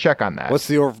made sure to check on that. What's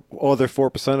the other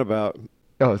 4% about?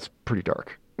 Oh, it's pretty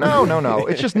dark. No.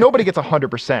 It's just nobody gets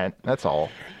 100%. That's all.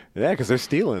 Yeah, because they're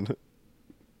stealing.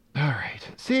 All right.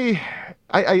 See,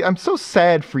 I'm so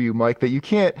sad for you, Mike, that you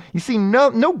see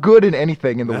no good in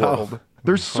anything in the No. world.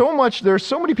 There's so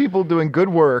many people doing good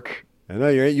work. I know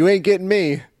you ain't getting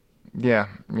me. Yeah.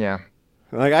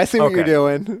 Like, I see what you're Okay.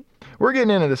 doing. We're getting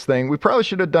into this thing. We probably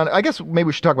should have done I guess maybe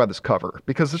we should talk about this cover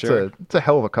because it's Sure. it's a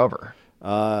hell of a cover.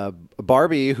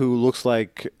 Barbie, who looks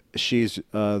like she's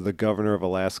the governor of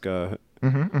Alaska,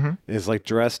 is like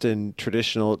dressed in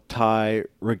traditional Thai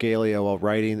regalia while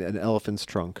riding an elephant's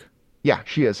trunk. Yeah,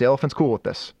 she is. The elephant's cool with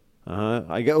this.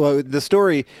 The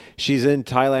story. She's in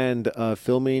Thailand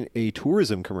filming a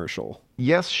tourism commercial.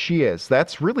 Yes, she is.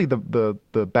 That's really the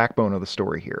backbone of the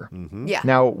story here. Yeah.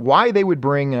 Now, why they would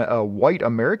bring a white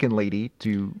American lady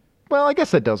to well, I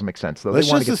guess that does make sense though. Let's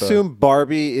They wanna just get assume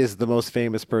Barbie is the most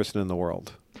famous person in the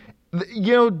world.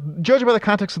 judging by the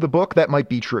context of the book, that might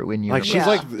be true in Like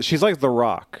universe. she's like The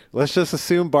Rock. Let's just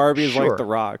assume Barbie is Sure. like The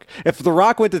Rock. If The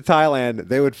Rock went to Thailand,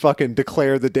 they would fucking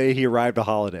declare the day he arrived a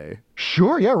holiday.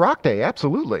 Sure, yeah, Rock Day,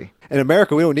 absolutely. In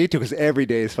America, we don't need to because every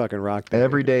day is fucking Rock Day.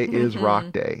 Every day is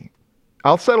Rock Day.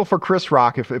 I'll settle for Chris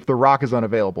Rock if The Rock is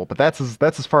unavailable, but that's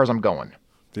as far as I'm going.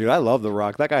 Dude, I love The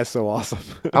Rock. That guy's so awesome.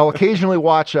 I'll occasionally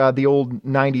watch the old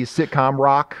 90s sitcom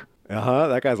Rock.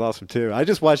 That guy's awesome too. I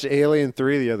just watched Alien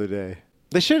 3 the other day.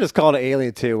 They should have just called it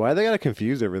Alien 2. Why they gotta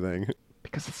confuse everything?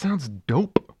 Because it sounds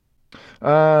dope.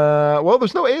 Well,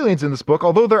 there's no aliens in this book,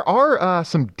 although there are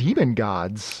some demon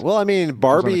gods. Well, I mean,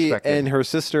 Barbie unexpected. and her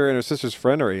sister's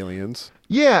friend are aliens.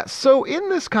 Yeah, so in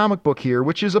this comic book here,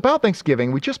 which is about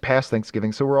Thanksgiving, we just passed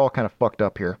Thanksgiving, so we're all kind of fucked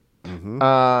up here.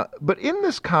 But in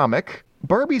this comic,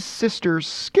 Barbie's sister,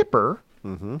 Skipper,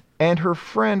 and her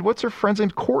friend, what's her friend's name?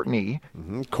 Courtney.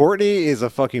 Courtney is a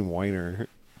fucking whiner.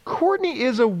 Courtney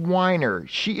is a whiner.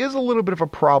 She is a little bit of a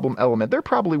problem element. They're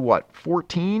probably, what,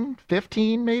 14,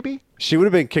 15 maybe? She would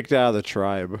have been kicked out of the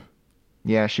tribe.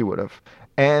 Yeah, she would have.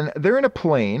 And they're in a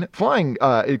plane, flying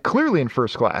clearly in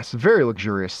first class. Very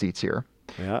luxurious seats here.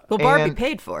 Yeah. Well, Barbie And-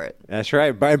 paid for it. That's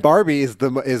right. And Barbie is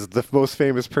the most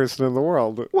famous person in the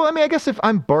world. Well, I mean, I guess if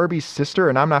I'm Barbie's sister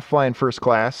and I'm not flying first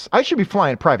class, I should be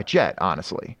flying a private jet,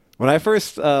 honestly. When I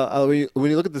first, when you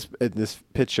look at this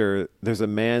picture, there's a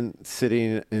man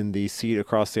sitting in the seat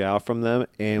across the aisle from them,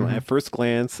 and at first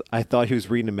glance, I thought he was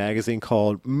reading a magazine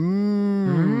called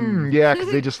Yeah,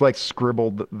 because they just like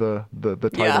scribbled the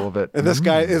title Yeah. of it. And this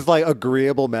guy is like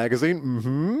Agreeable Magazine,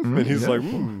 and he's like,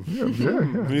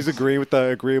 and he's agreeing with the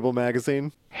Agreeable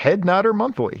Magazine. Head Nodder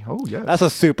Monthly. Oh, yes. That's a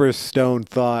super stoned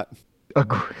thought.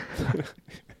 Agree.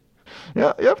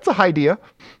 Yeah, it's a idea.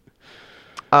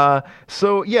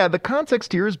 So yeah, the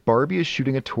context here is Barbie is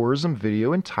shooting a tourism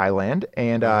video in Thailand,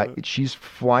 and she's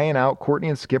flying out Courtney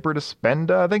and Skipper to spend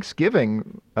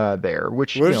Thanksgiving there.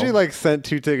 Which What you if know, she like sent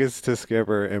 2 tickets to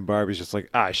Skipper, and Barbie's just like,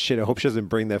 shit, I hope she doesn't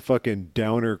bring that fucking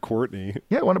downer Courtney.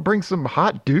 yeah, I want to bring some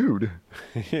hot dude.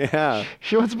 Yeah.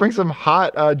 She wants to bring some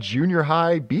hot junior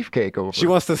high beefcake over. She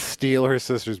wants to steal her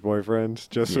sister's boyfriend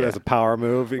just Yeah. as a power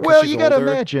move. because Well, she's you gotta older.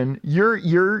 imagine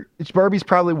Barbie's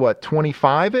probably what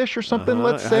 25-ish or something.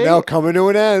 Let's say I know, coming to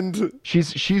an end.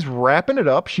 she's wrapping it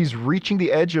up. She's reaching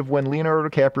the edge of when Leonardo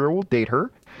DiCaprio will date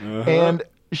her, and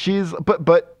she's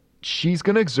but she's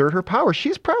gonna exert her power.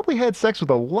 She's probably had sex with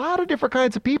a lot of different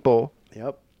kinds of people.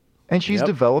 Yep. And she's Yep.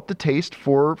 developed a taste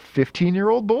for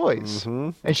 15-year-old boys.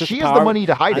 And Just she has the power- money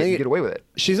to hide I it and think- get away with it.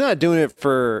 She's doing it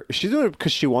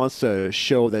because she wants to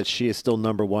show that she is still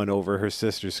number one over her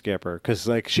sister Skipper. Because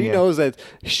like she Yeah. knows that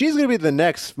she's gonna be the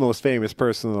next most famous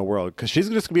person in the world. Because she's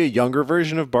just gonna be a younger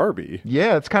version of Barbie.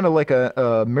 Yeah, it's kind of like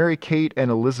a Mary Kate and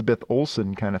Elizabeth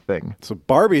Olsen kind of thing. So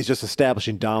Barbie's just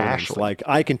establishing dominance. Ashley. Like,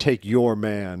 I can take your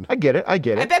man. I get it. I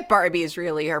it. bet Barbie is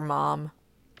really her mom.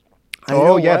 And you Oh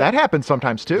know yeah, what? that happens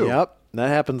sometimes too. Yep, that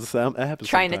happens. That happens.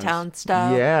 Chinatown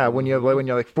style. Yeah, when you're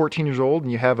like 14 years old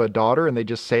and you have a daughter and they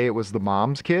just say it was the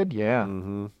mom's kid. Yeah.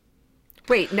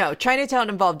 Wait, no. Chinatown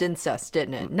involved incest,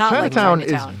 didn't it? Not Chinatown, like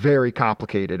Chinatown. is very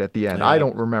complicated at the end. Yeah. I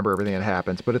don't remember everything that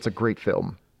happens, but it's a great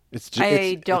film.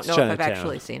 I don't know if I've Chinatown.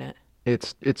 actually seen it.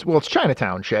 It's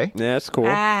Chinatown, Shay. Yeah, that's cool.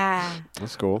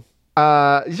 That's cool.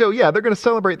 So yeah, they're going to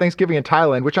celebrate Thanksgiving in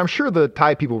Thailand, which I'm sure the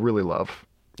Thai people really love.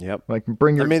 Yep. Like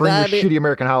bring your shitty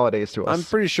American holidays to us. I'm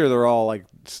pretty sure they're all like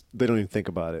they don't even think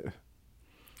about it.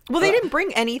 Well, they didn't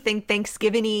bring anything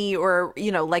Thanksgiving-y or,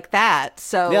 like that.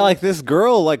 So Yeah, like this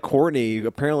girl, like Courtney,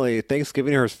 apparently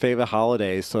Thanksgiving is her favorite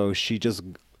holiday, so she just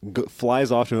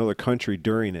flies off to another country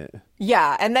during it.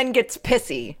 Yeah, and then gets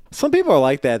pissy. Some people are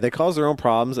like that. They cause their own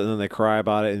problems and then they cry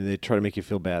about it and they try to make you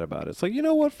feel bad about it. It's like, you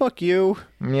know what? Fuck you.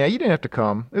 Yeah, you didn't have to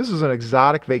come. This is an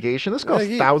exotic vacation. This costs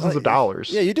thousands of dollars.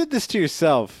 Yeah, you did this to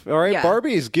yourself. All right, Yeah.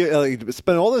 Barbie's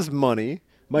spent all this money.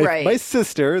 My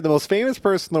sister, the most famous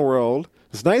person in the world,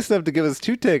 is nice enough to give us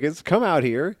 2 tickets. Come out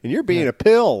here, and you're being a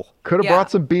pill. Could have Yeah.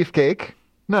 brought some beefcake.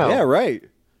 No. Yeah, right.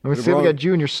 Let me say we got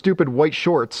you in your stupid white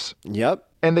shorts. Yep.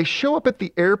 And they show up at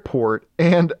the airport,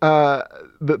 and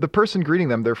the person greeting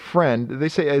them, their friend, they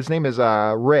say his name is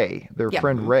Ray, their Yeah.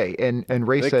 friend Ray, and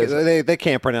Ray They, says they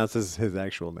can't pronounce his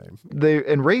actual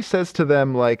name. Ray says to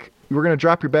them like, "We're gonna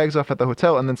drop your bags off at the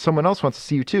hotel, and then someone else wants to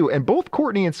see you too." And both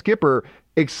Courtney and Skipper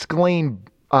exclaim,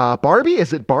 "Barbie?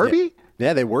 Is it Barbie?"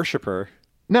 Yeah, they worship her.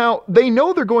 Now they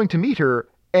know they're going to meet her,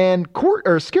 and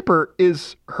Skipper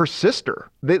is her sister.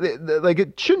 They, like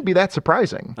it shouldn't be that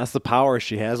surprising. That's the power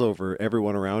she has over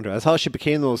everyone around her. That's how she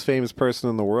became the most famous person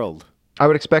in the world. I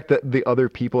would expect that the other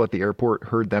people at the airport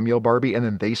heard them yell Barbie, and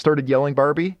then they started yelling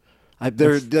Barbie.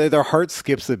 Their heart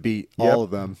skips a beat. Yep. All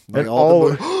of them. And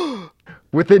All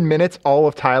within minutes, all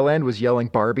of Thailand was yelling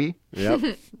Barbie. Yep.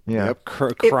 Yeah. Yep. It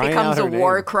Crying becomes out a her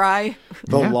war name. cry.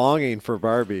 The Yeah. longing for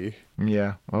Barbie.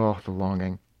 Yeah. Oh, the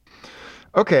longing.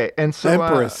 Okay, and so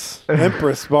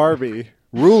Empress Barbie,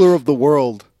 ruler of the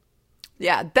world.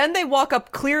 Yeah, then they walk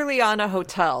up clearly on a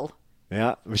hotel.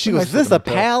 Yeah. She Nice goes, is this a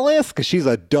looking hotel. palace? Because she's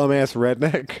a dumbass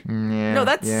redneck. yeah, No,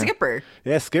 that's yeah. Skipper.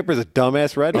 Yeah, Skipper's a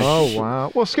dumbass redneck. Oh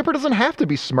wow. Well, Skipper doesn't have to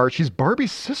be smart. She's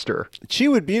Barbie's sister. She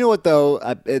would be, you know what, though?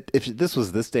 If this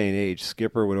was this day and age,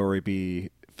 Skipper would already be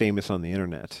famous on the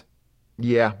internet.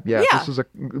 Yeah. Yeah. This was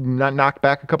not knocked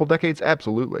back a couple decades.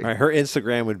 Absolutely. All right, her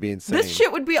Instagram would be insane. This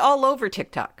shit would be all over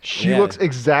TikTok. She Yeah. looks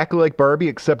exactly like Barbie,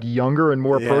 except younger and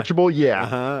more Yeah. approachable. Yeah.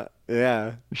 Uh-huh.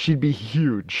 Yeah. She'd be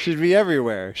huge. She'd be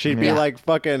everywhere. She'd be Yeah. like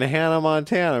fucking Hannah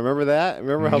Montana. Remember that?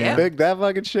 Remember how Yeah. big that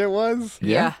fucking shit was?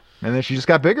 Yeah. And then she just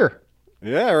got bigger.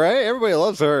 Yeah, right? Everybody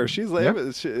loves her. She's like, Yeah.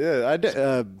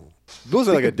 was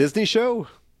it like a Disney show?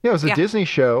 Yeah, it was a Yeah. Disney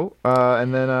show,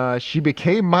 and then she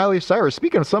became Miley Cyrus.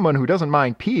 Speaking of someone who doesn't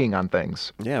mind peeing on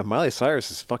things, Yeah, Miley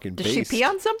Cyrus is fucking Does she based. pee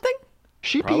on something?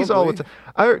 she pees all the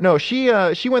Probably. time. No,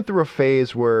 she went through a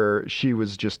phase where she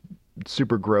was just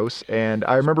super gross, and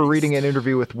I remember reading an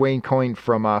interview with Wayne Coyne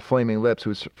from Flaming Lips,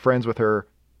 who's friends with her,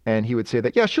 and he would say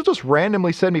that she'll just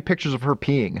randomly send me pictures of her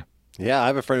peeing. Yeah, I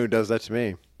have a friend who does that to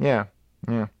me. Yeah,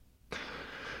 yeah,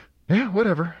 yeah.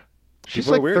 Whatever. She's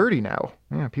People are like weird. 30 now.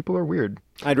 Yeah, people are weird.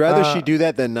 I'd rather she do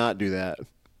that than not do that.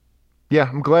 Yeah,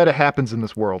 I'm glad it happens in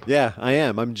this world. Yeah, I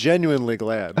am. I'm genuinely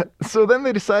glad. So then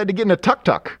they decided to get in a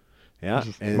tuk-tuk. Yeah,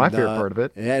 my favorite part of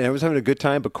it. Yeah, and everyone's having a good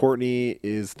time, but Courtney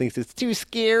thinks it's too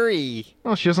scary.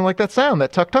 Well, she doesn't like that sound,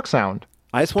 that tuk-tuk sound.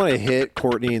 I just want to hit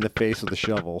Courtney in the face with a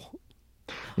shovel.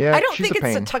 Yeah, I don't she's think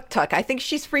it's a pain. tuk-tuk. I think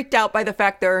she's freaked out by the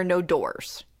fact there are no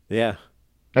doors. Yeah.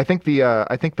 I think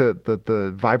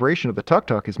the vibration of the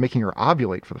tuk-tuk is making her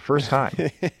ovulate for the first time.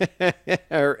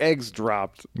 Her eggs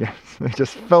dropped. Yeah, it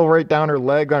just fell right down her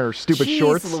leg on her stupid Jeez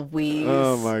shorts. Louise.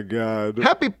 Oh my god.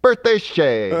 Happy birthday,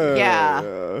 Shay!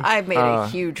 Yeah, I made a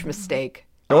huge mistake.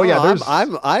 Oh yeah, there's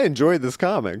I enjoyed this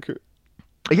comic.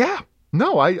 yeah.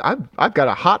 No, I've got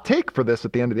a hot take for this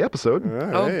at the end of the episode.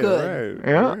 Oh, good. Right,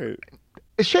 Yeah. right.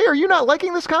 Shay, are you not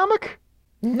liking this comic?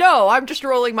 No, I'm just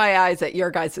rolling my eyes at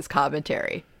your guys'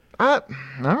 commentary. All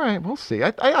right, we'll see.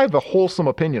 I have a wholesome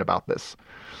opinion about this.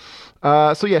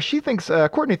 So yeah,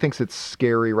 Courtney thinks it's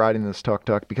scary riding this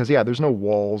tuk-tuk because there's no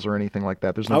walls or anything like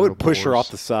that. There's no I would real push her doors.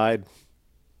 off the side.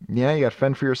 Yeah, you got to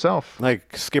fend for yourself.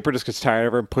 Like Skipper just gets tired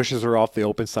of her and pushes her off the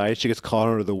open side. She gets caught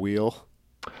under the wheel.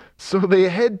 So they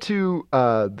head to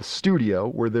the studio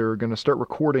where they're going to start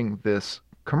recording this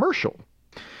commercial.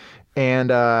 And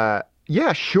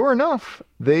sure enough,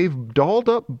 they've dolled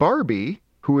up Barbie,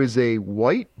 who is a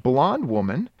white blonde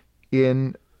woman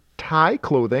in Thai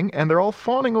clothing, and they're all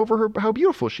fawning over her how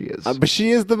beautiful she is. But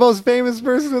she is the most famous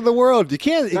person in the world. You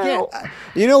can't. No.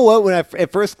 You know what? When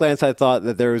at first glance, I thought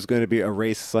that there was going to be a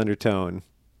racist undertone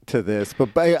to this,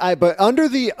 but under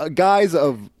the guise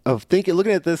of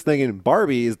looking at this thinking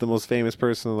Barbie is the most famous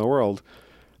person in the world,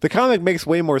 the comic makes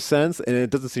way more sense, and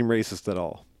it doesn't seem racist at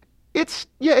all. It's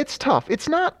tough. It's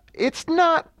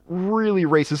not really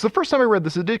racist. The first time I read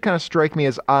this, it did kind of strike me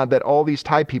as odd that all these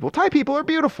Thai people are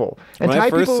beautiful, and When Thai I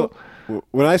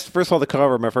first saw the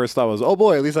cover, my first thought was, "Oh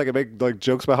boy, at least I can make like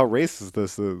jokes about how racist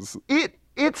this is."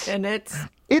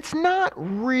 It's not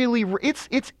really.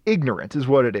 It's ignorant, is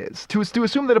what it is. To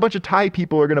assume that a bunch of Thai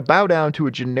people are going to bow down to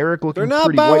a generic looking They're not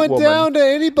pretty white bowing woman. down to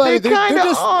anybody. They They're kinda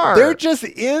just are. They're just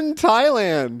in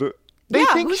Thailand. They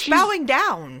yeah, think who's she's- bowing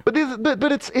down? But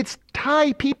it's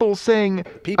Thai people saying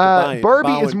People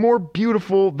Barbie is bowing. more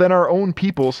beautiful than our own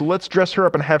people, so let's dress her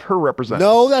up and have her represent.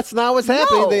 No, that's not what's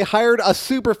happening. No. They hired a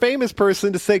super famous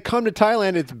person to say, "Come to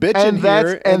Thailand. It's bitchin' And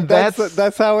that's- here," and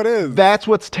that's how it is. That's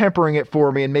what's tempering it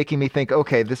for me and making me think,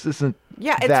 okay, this isn't.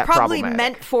 Yeah, it's that probably problematic.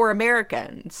 meant for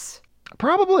Americans.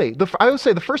 Probably. I would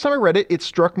say the first time I read it, it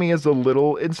struck me as a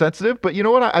little insensitive, but you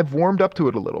know what? I've warmed up to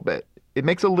it a little bit. It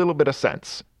makes a little bit of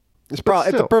sense. It's but a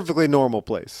still. perfectly normal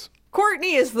place.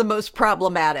 Courtney is the most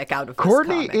problematic out of this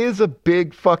Courtney comic. is a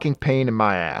big fucking pain in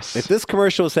my ass. If this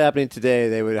commercial was happening today,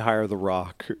 they would hire The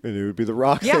Rock, and it would be The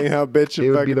Rock Yeah. saying how bitch it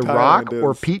would be The fucking Rock Thailand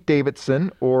or is. Pete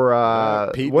Davidson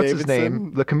or Pete what's his Davidson?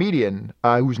 name? The comedian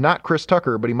who's not Chris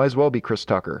Tucker, but he might as well be Chris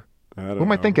Tucker. I don't Who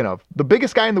am I know. thinking of? The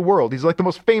biggest guy in the world. He's like the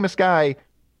most famous guy.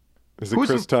 Is it Who's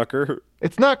Chris Tucker?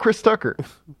 It's not Chris Tucker.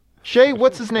 Shay,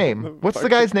 what's his name? What's the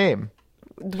guy's name?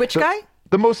 Which guy?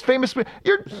 The most famous.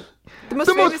 You're The most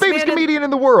the most famous man in- comedian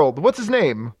in the world. What's his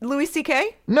name? Louis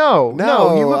C.K.? No.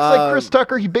 He looks like Chris um,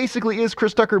 Tucker. He basically is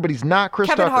Chris Tucker, but he's not Chris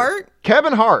Kevin Tucker. Hart?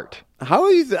 Kevin Hart. How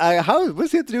are you? What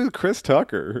does he have to do with Chris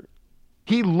Tucker?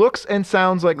 He looks and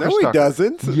sounds like No, Chris he Tucker.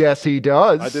 doesn't. Yes, he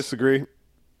does. I disagree.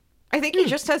 I think he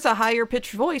just has a higher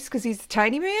pitched voice because he's a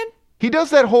tiny man. He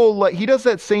does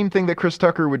that same thing that Chris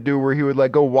Tucker would do, where he would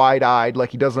like go wide-eyed,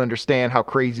 like he doesn't understand how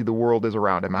crazy the world is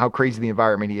around him, how crazy the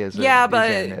environment he is. Yeah, he's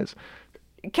but- in is.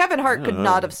 Kevin Hart could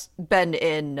not have been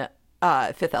in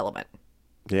Fifth Element.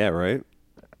 Yeah, right.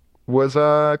 Was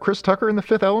Chris Tucker in The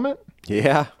Fifth Element?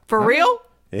 Yeah, For real?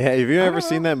 yeah. Have you ever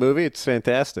seen that movie? It's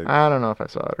fantastic. I don't know if I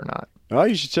saw it or not. Oh,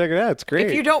 you should check it out. It's great.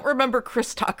 If you don't remember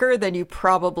Chris Tucker, then you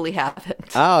probably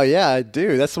haven't. Oh yeah, I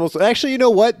do. That's the most. Actually, you know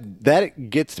what? That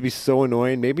gets to be so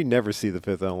annoying. Maybe never see The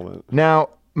Fifth Element.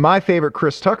 Now, my favorite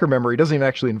Chris Tucker memory doesn't even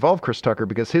actually involve Chris Tucker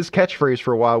because his catchphrase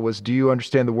for a while was, "Do you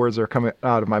understand the words that are coming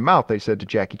out of my mouth?" They said to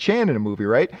Jackie Chan in a movie,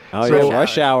 right? Oh So, yeah,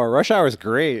 Rush Hour. Rush Hour is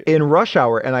great. in Rush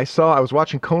Hour, and I was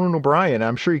watching Conan O'Brien, and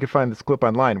I'm sure you can find this clip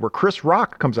online, where Chris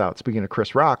Rock comes out, speaking of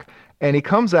Chris Rock, And he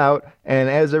comes out, and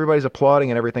as everybody's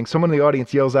applauding and everything, someone in the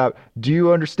audience yells out, "Do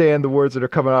you understand the words that are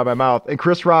coming out of my mouth?" And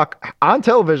Chris Rock on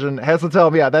television has to tell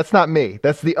him, "Yeah, that's not me.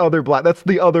 That's the other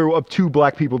of two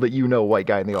black people that you know, white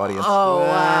guy in the audience." Oh,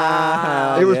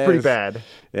 wow. It was pretty bad.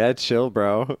 Yeah, chill,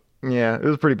 bro. Yeah, it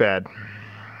was pretty bad.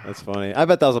 That's funny. I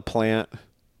bet that was a plant.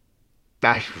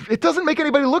 It doesn't make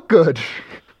anybody look good.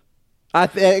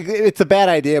 It's a bad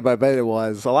idea, but I bet it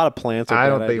was. A lot of plants are I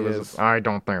bad don't think ideas. I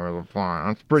don't think it was a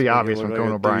plant. It's pretty obvious look when like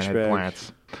Conan a O'Brien had douchebag.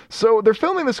 plants. So they're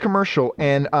filming this commercial,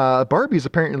 and Barbie's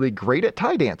apparently great at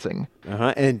tie dancing.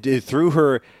 And through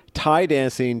her tie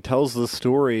dancing tells the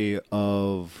story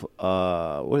of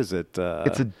what is it?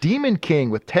 It's a demon king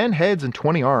with 10 heads and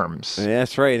 20 arms. Yeah,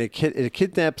 that's right. And it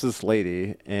kidnaps this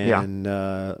lady, and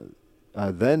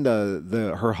then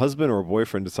her husband or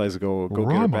boyfriend decides to go get her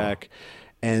Rama. back,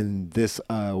 and this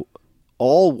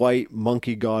all white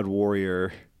monkey god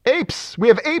warrior. Apes! We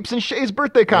have apes in Shay's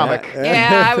birthday comic.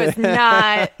 Yeah, I was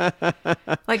not.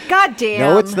 Like, goddamn.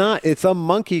 No, it's not. It's a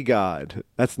monkey god.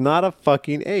 That's not a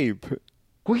fucking ape.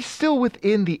 Well, he's still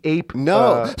within the ape.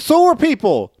 No, so are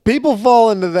people. People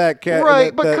fall into that cat.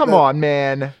 Right, but come on,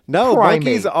 man. No, Primate.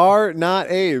 monkeys are not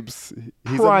apes.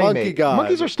 He's a monkey Primate. god.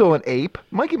 Monkeys are still an ape.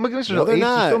 Monkeys are No, still they're apes. They're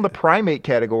not. still in the primate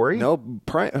category. No,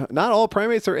 not all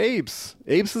primates are apes.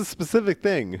 Apes is a specific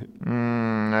thing.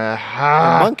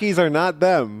 Monkeys are not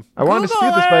them. I want to Google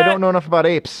dispute this, but I it. don't know enough about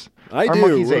apes. I Are do.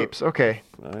 monkeys apes? Okay.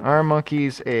 Are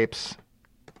monkeys apes?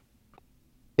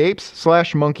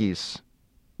 Apes/monkeys.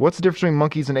 What's the difference between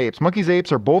monkeys and apes? Monkeys,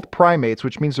 apes are both primates,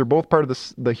 which means they're both part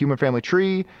of the human family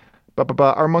tree.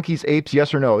 Are monkeys apes?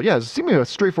 Yes or no? Yeah, it seems to be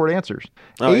straightforward answers.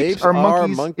 Oh, apes are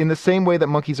monkeys in the same way that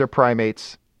monkeys are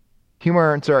primates.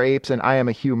 Humans are apes, and I am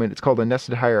a human. It's called a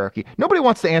nested hierarchy. Nobody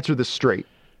wants to answer this straight.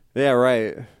 Yeah,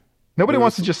 right. Nobody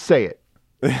wants to just say it.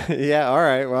 Yeah, all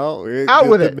right. Well, Out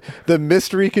with it. The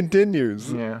mystery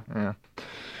continues. Yeah.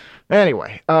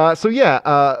 Anyway,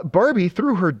 Barbie,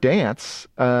 through her dance,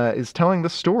 is telling the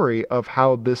story of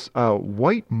how this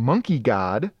white monkey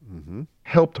god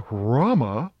helped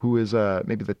Rama, who is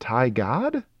maybe the Thai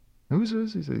god? He's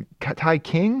a Thai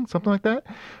king, something like that.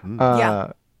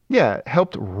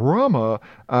 Helped Rama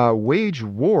wage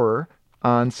war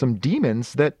on some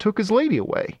demons that took his lady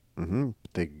away. Mm-hmm.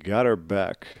 They got her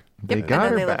back. They And got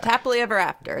then her they lived back. happily ever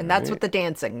after, and that's what the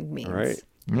dancing means. Right.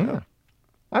 Yeah.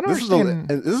 I don't This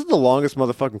understand. is the longest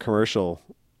motherfucking commercial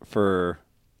for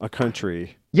a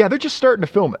country. Yeah, they're just starting to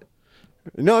film it.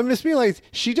 No, I'm just being like,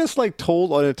 she just like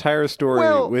told an entire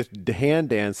story with hand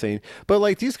dancing, but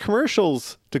like these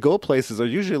commercials to go places are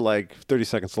usually like 30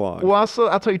 seconds long. Well,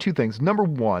 I'll tell you two things. Number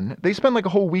one, they spend like a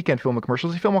whole weekend filming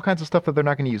commercials. They film all kinds of stuff that they're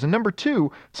not going to use. And number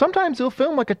two, sometimes they'll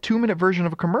film like a 2-minute version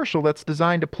of a commercial that's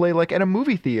designed to play like at a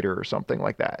movie theater or something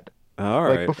like that. All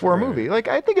right. Like before a movie. Like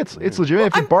I think it's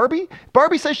legitimate. If Barbie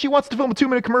says she wants to film a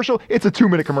 2-minute commercial, it's a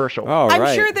 2-minute commercial. Oh, I'm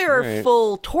right. sure there are Right.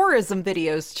 full tourism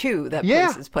videos too that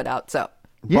places put out. So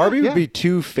Barbie Yeah. would be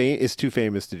too famous to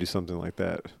do something like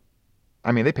that.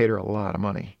 I mean, they paid her a lot of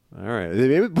money. All right.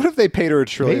 What if they paid her $1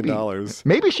 trillion?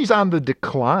 Maybe she's on the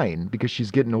decline because she's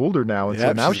getting older now, and so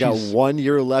Yeah, now she's got 1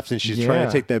 year left, and she's trying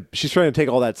to take that. She's trying to take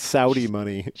all that Saudi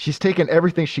money. she's taking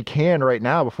everything she can right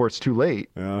now before it's too late.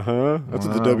 That's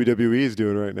what the WWE is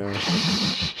doing right now,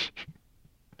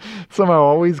 Somehow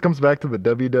always comes back to the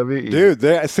WWE.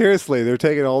 dude. Seriously, they're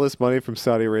taking all this money from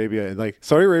Saudi Arabia, and like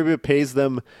Saudi Arabia pays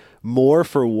them more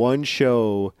for one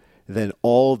show than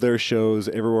all their shows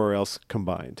everywhere else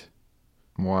combined.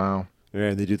 Wow. Yeah,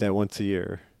 and they do that once a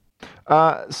year.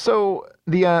 So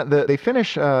they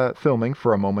finish filming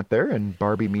for a moment there, and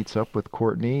Barbie meets up with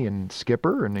Courtney and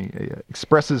Skipper, and he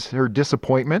expresses her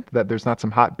disappointment that there's not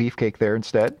some hot beefcake there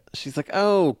instead. She's like,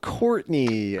 "Oh,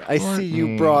 Courtney, I see you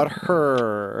Courtney. brought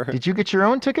her." Did you get your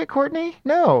own ticket, Courtney?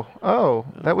 No. Oh,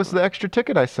 that was the extra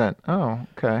ticket I sent. Oh,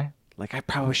 okay. Like, I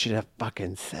probably should have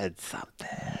fucking said something.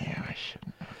 Yeah, I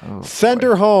shouldn't. Oh, Send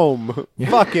her home.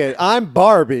 Fuck it. I'm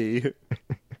Barbie.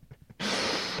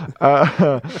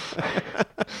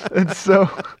 and so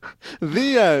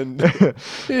The end.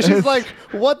 She's like,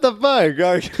 what the fuck?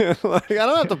 Like, I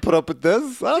don't have to put up with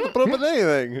this. I don't have to put up with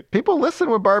anything. people listen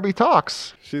when Barbie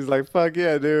talks. She's like, fuck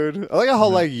yeah, dude. I like how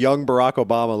like young Barack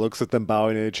Obama looks at them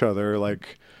bowing at each other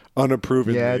like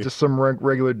unapprovingly. Yeah, just some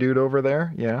regular dude over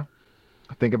there. Yeah.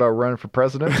 Think about running for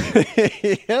president.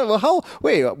 Yeah, well,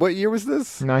 wait, what year was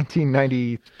this?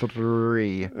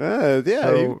 1993. Yeah,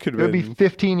 So he could it would be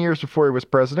 15 years before he was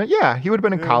president. Yeah, he would have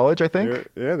been in college, I think.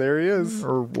 Yeah, there he is.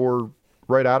 Or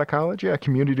right out of college. Yeah,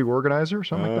 community organizer or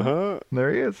something like Uh-huh. that.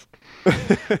 There he is.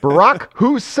 Barack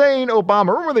Hussein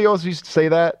Obama. Remember they always used to say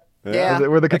that? Yeah.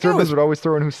 Where the That guy conservatives was- would always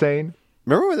throw in Hussein?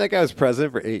 Remember when that guy was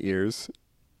president for 8 years?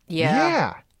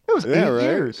 Yeah. It was Yeah, 8 right?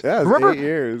 years. Yeah, it was remember, 8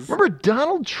 years. Remember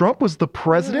Donald Trump was the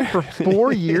president for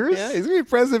 4 years? Yeah, he's gonna be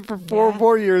president for four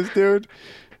more years, dude.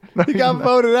 He got he's not.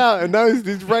 voted out, and now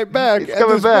he's right back. He's And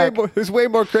coming back. There's way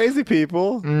more crazy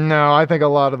people. No, I think a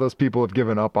lot of those people have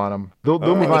given up on him. They'll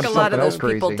move I on think to a lot something of else those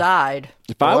crazy. people died.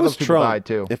 If A I lot of was those people Trump, died,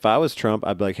 too. if I was Trump,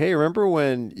 I'd be like, hey, remember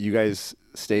when you guys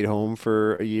stayed home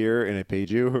for a year and I paid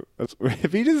you?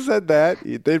 If he just said that,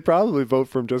 they'd probably vote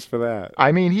for him just for that.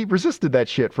 I mean, he resisted that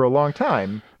shit for a long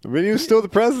time. I mean, he was still the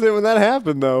president when that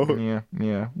happened, though.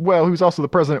 Yeah. Well, he was also the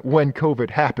president when COVID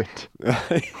happened.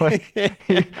 like,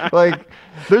 there's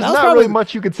was not probably- really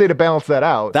much you could say to balance that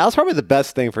out. That was probably the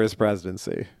best thing for his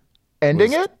presidency.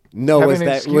 Ending it? No, Having was an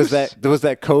that excuse? was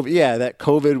that COVID? Yeah, that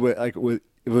COVID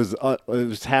it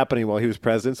was happening while he was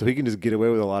president, so he can just get away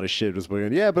with a lot of shit. Just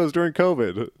going, yeah, but it was during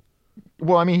COVID.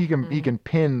 Well, I mean, he can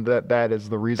pin that as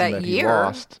the reason That that he year?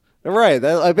 lost. Right.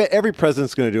 I bet every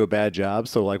president's going to do a bad job.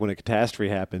 So, like, when a catastrophe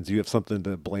happens, you have something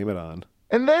to blame it on.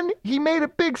 And then he made a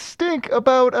big stink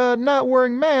about not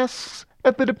wearing masks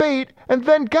at the debate, and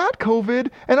then got COVID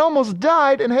and almost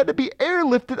died and had to be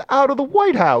airlifted out of the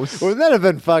White House. Wouldn't that have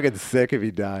been fucking sick if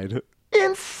he died?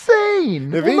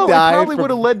 Insane! If Well, he no, died it probably from- would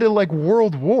have led to like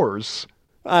world wars.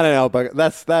 I don't know, but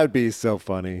that would be so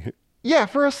funny. Yeah,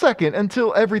 for a second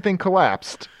until everything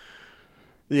collapsed.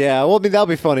 Yeah, well, I mean, that'll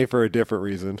be funny for a different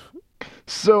reason.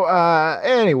 So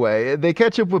anyway, they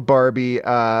catch up with Barbie.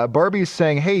 Barbie's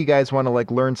saying, "Hey, you guys want to like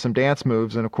learn some dance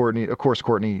moves?" And of course,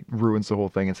 Courtney ruins the whole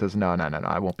thing and says, "No,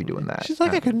 I won't be doing that. She's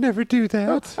like, I could never do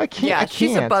that. I can't. Yeah, I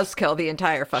she's a can't." buzzkill the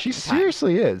entire fucking She time.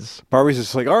 seriously is. Barbie's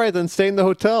just like, all right, then stay in the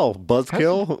hotel, Have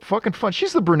buzzkill. some fucking fun.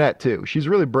 She's the brunette too. She's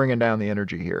really bringing down the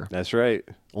energy here. That's right.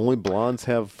 Only blondes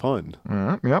have fun.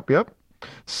 Yep.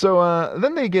 So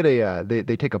then they get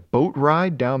they take a boat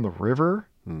ride down the river.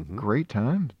 Great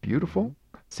time. Beautiful.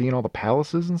 Seeing all the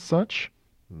palaces and such.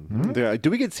 Do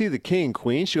we get to see the king and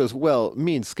queen? She goes, well,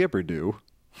 me and Skipper do.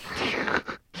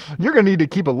 You're gonna need to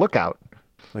keep a lookout.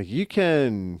 Like, you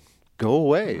can go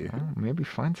away. Maybe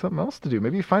find something else to do.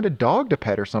 Maybe find a dog to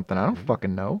pet or something. I don't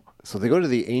fucking know. So they go to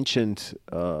the ancient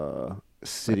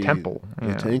city. temple, The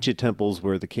yeah. ancient temples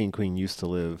where the king and queen used to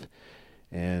live.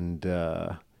 And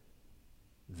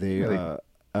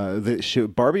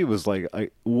Barbie was like,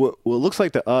 what looks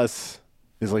like to us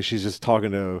is like she's just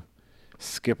talking to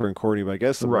Skipper and Courtney, but I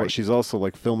guess Right. she's also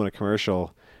like filming a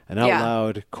commercial. And out Yeah.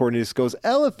 loud, Courtney just goes,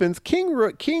 elephants,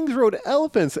 Kings rode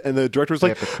elephants. And the director's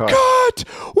like, have to cut. cut!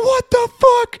 What the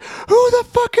fuck? Who the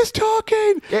fuck is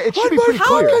talking? Yeah, it should On be my pretty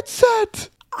clear. fucking set!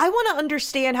 I want to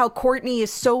understand how Courtney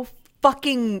is so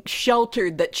fucking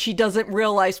sheltered that she doesn't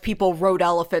realize people rode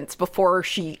elephants before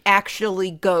she actually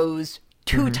goes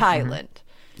to Thailand.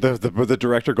 The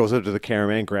director goes up to the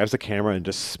cameraman, grabs the camera, and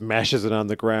just smashes it on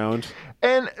the ground.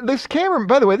 And this camera,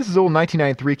 by the way, this is old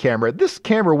 1993 camera. This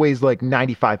camera weighs like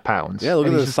 95 pounds. Yeah, look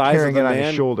and at he's the just size of carrying the it on man.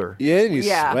 his shoulder. Yeah, and he's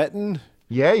Yeah. sweating.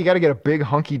 Yeah, you got to get a big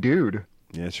hunky dude.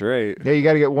 Yeah, that's right. Yeah, you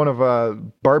got to get one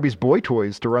of Barbie's boy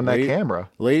toys to run that Lady- camera.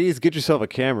 Ladies, get yourself a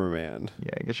cameraman.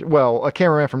 Yeah, well, a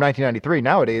cameraman from 1993.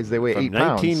 Nowadays, they weigh From 8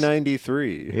 pounds.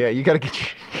 1993. Yeah, you got to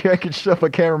get yourself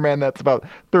a cameraman that's about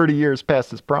 30 years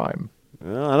past his prime.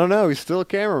 Well, I don't know. He's still a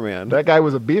cameraman. That guy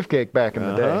was a beefcake back in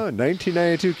the day.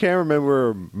 1992 cameramen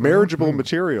were marriageable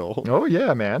material. Oh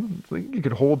yeah, man! It's like you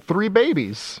could hold 3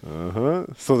 babies.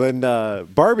 So then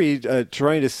Barbie,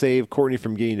 trying to save Courtney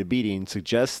from getting a beating,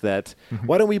 suggests that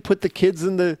why don't we put the kids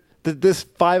in this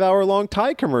 5-hour-long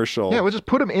Thai commercial? Yeah, we'll just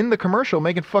put them in the commercial,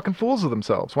 making fucking fools of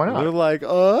themselves. Why They're not? like,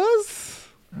 us?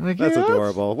 Like, That's yeah,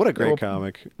 adorable. What a great we'll-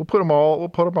 comic. We'll put them all. We'll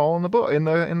put them all in the book in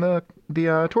the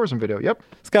tourism video. Yep.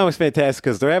 This comic's fantastic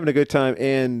because they're having a good time,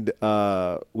 and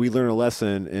we learn a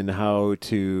lesson in how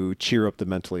to cheer up the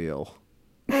mentally ill.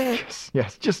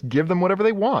 Yes. Just give them whatever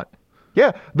they want.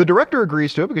 Yeah. The director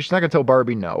agrees to it because she's not gonna tell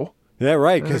Barbie no. Yeah,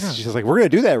 right. Because she's like, "We're gonna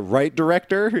do that, right,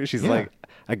 director?" She's Yeah. like,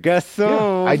 "I guess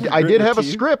so." Yeah. I did have a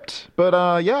Team. script, but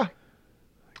yeah.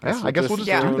 Yeah, I guess we'll just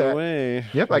Yeah. do that. Away.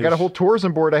 Yep, I got a whole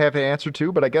tourism board I have to answer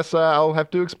to, but I guess I'll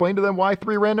have to explain to them why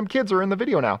 3 random kids are in the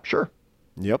video now. Sure.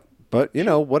 Yep. But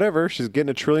whatever. She's getting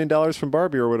 $1 trillion from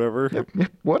Barbie or whatever. Yep,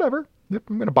 whatever. Yep,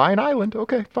 I'm gonna buy an island.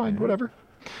 Okay, fine, whatever.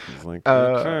 She's like,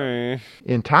 okay.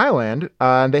 In Thailand,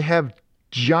 they have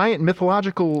giant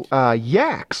mythological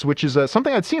yaks, which is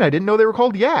something I'd seen. I didn't know they were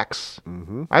called yaks.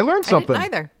 I learned something. I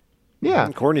didn't either. Yeah.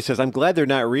 And Courtney says, "I'm glad they're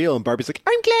not real," and Barbie's like,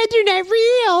 "I'm glad they're not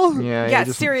real." Yeah, Yeah, he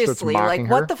just starts seriously. mocking Like,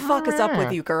 her. what the fuck is up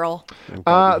with you, girl? And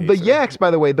Barbie The hates her. yaks,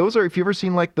 by the way, those are, if you ever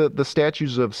seen like the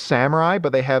statues of samurai,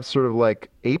 but they have sort of like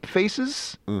ape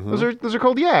faces. Those are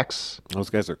called yaks. Those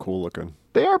guys are cool looking.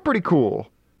 They are pretty cool.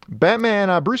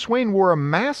 Batman, Bruce Wayne wore a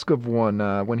mask of one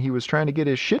when he was trying to get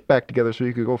his shit back together so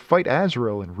he could go fight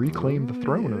Azrael and reclaim the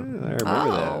throne. I remember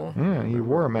Oh. Yeah, he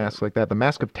wore a mask like that. The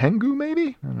Mask of Tengu,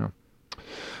 maybe? I don't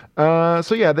know.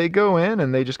 So yeah, they go in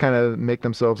and they just kind of make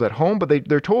themselves at home, but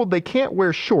they're told they can't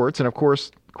wear shorts, and of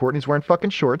course Courtney's wearing fucking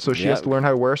shorts, so she has Yep. to learn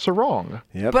how to wear a sarong.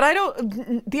 Yep. But I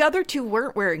don't. The other two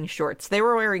weren't wearing shorts. They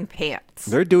were wearing pants.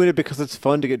 They're doing it because it's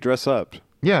fun to get dressed up.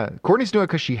 Yeah, Courtney's doing it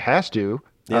because she has to.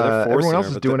 Yeah, they're forcing everyone else her,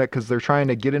 is but doing it because they're trying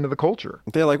to get into the culture.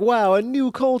 They're like, wow, a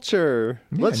new culture.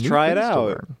 Yeah, Let's new try it things to out.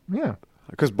 learn. Yeah.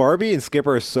 Because Barbie and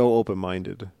Skipper are so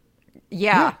open-minded.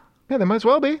 Yeah. Yeah, they might as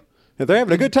well be. If they're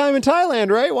having a good time in Thailand,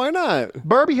 right? Why not?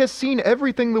 Barbie has seen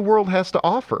everything the world has to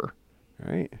offer.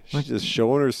 Right? She's just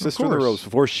showing her sister the course. ropes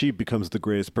before she becomes the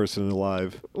greatest person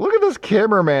alive. Look at this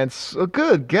cameraman.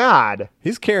 Good God.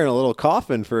 He's carrying a little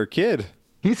coffin for a kid.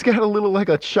 He's got a little, like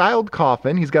a child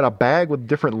coffin. He's got a bag with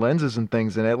different lenses and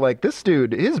things in it. Like, this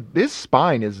dude, his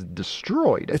spine is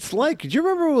destroyed. It's like, do you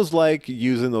remember what it was like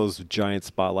using those giant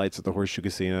spotlights at the Horseshoe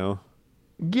Casino?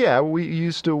 Yeah, we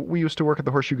used to work at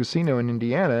the Horseshoe Casino in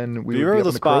Indiana, and we Do you would be remember up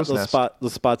in the crow's nest. the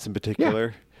spots in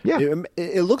particular? Yeah.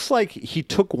 It looks like he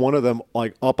took one of them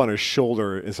like up on his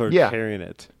shoulder and started Yeah. carrying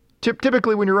it.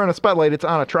 Typically, when you run a spotlight, it's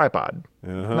on a tripod,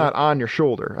 Uh-huh. not on your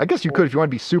shoulder. I guess you could if you want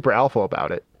to be super alpha about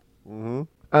it. Mm-hmm.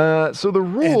 So the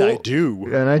rule, And I do.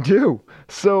 and I do.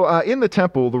 So in the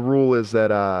temple, the rule is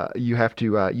that you have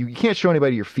to you can't show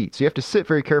anybody your feet. So you have to sit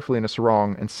very carefully in a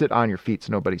sarong and sit on your feet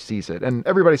so nobody sees it. And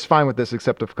everybody's fine with this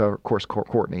except of course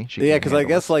Courtney. She Yeah, can't because I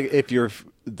handle it. guess like if you're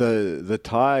the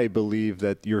Thai believe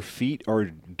that your feet are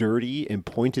dirty and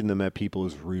pointing them at people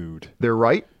is rude. They're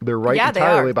right. They're right Yeah, they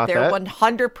entirely are. about They're that.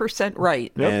 100%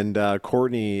 right. Yep. And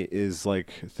Courtney is like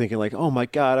thinking like, oh my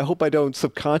God, I hope I don't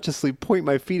subconsciously point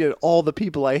my feet at all the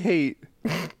people I hate.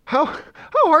 How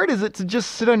hard is it to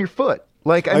just sit on your foot?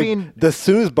 Like, I mean, as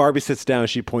soon as Barbie sits down,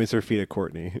 she points her feet at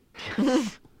Courtney.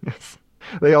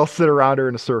 they all sit around her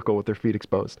in a circle with their feet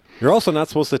exposed. You're also not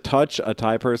supposed to touch a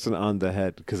Thai person on the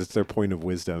head because it's their point of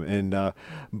wisdom. And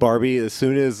Barbie, as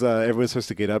soon as everyone's supposed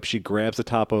to get up, she grabs the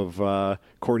top of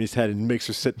Courtney's head and makes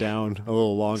her sit down a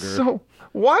little longer. So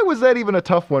why was that even a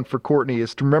tough one for Courtney?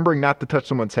 Is remembering not to touch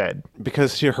someone's head?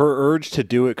 Because her urge to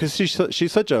do it, because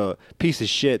she's such a piece of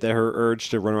shit that her urge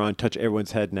to run around and touch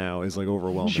everyone's head now is like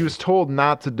overwhelming. She was told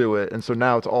not to do it, and so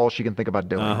now it's all she can think about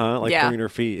doing. like Yeah. pointing her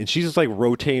feet, and she's just like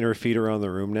rotating her feet around the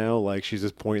room now, like she's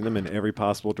just pointing them in every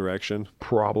possible direction.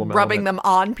 Problem. Rubbing element.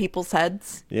 them on people's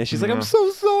heads. Yeah, she's like, I'm so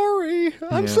sorry,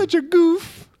 I'm such a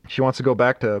goof. She wants to go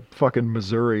back to fucking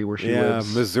Missouri where she Yeah,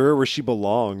 lives. Missouri, where she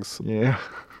belongs. Yeah.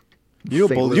 You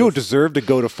St. don't Louis. deserve to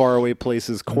go to faraway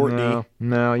places, Courtney.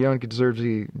 No, you don't deserve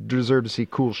to see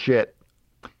cool shit.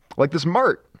 Like this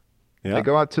mart. Yeah. They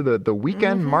go out to the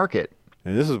weekend market.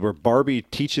 And this is where Barbie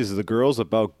teaches the girls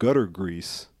about gutter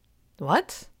grease.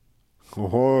 What?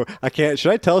 Oh, I can't.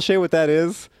 Should I tell Shay what that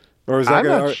is? Or is that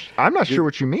I'm not sure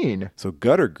what you mean. So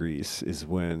gutter grease is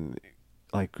when,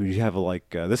 like, you have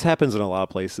this happens in a lot of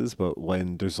places, but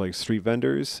when there's like street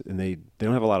vendors and they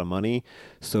don't have a lot of money,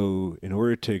 so in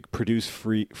order to produce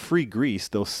free grease,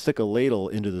 they'll stick a ladle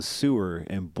into the sewer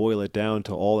and boil it down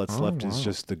to all that's left is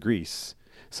just the grease.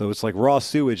 So it's like raw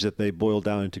sewage that they boil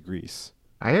down into grease.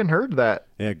 I hadn't heard that.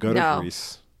 Yeah, gutter No.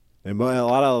 grease. And a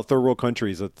lot of third world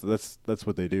countries, that's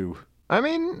what they do. I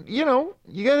mean, you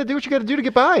got to do what you got to do to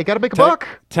get by. You got to make a buck.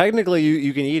 Technically,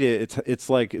 you can eat it.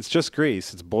 It's just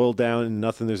grease. It's boiled down and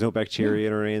nothing. There's no bacteria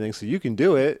in it or anything, so you can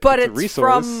do it. But a it's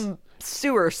resource. from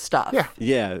sewer stuff. Yeah.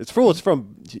 Yeah, it's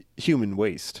from human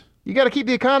waste. You got to keep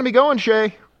the economy going,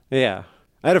 Shay. Yeah.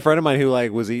 I had a friend of mine who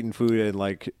like was eating food in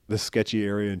like the sketchy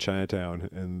area in Chinatown,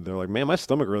 and they're like, "Man, my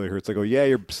stomach really hurts." I go, "Yeah,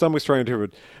 your stomach's trying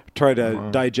to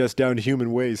digest down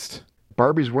human waste."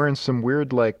 Barbie's wearing some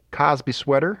weird like Cosby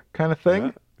sweater kind of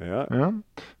thing. Yeah. Yeah.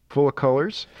 Full of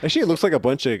colors. Actually, it looks like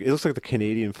it looks like the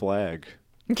Canadian flag.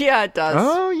 Yeah, it does.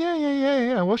 Oh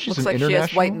yeah. Well, she's Looks an like she international.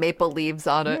 has white maple leaves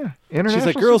on it. Yeah, international She's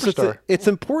like, "Girls, superstar. it's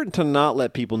important to not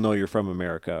let people know you're from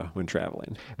America when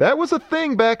traveling." That was a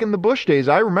thing back in the Bush days.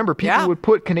 I remember people Yeah. would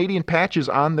put Canadian patches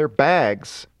on their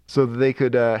bags so that they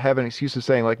could have an excuse of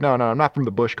saying like, no, I'm not from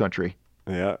the Bush country.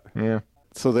 Yeah. Yeah.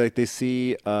 So they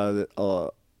see a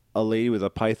lady with a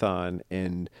python,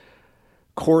 and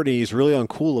Courtney's really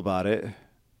uncool about it,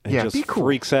 and Yeah, just be cool.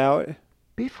 freaks out.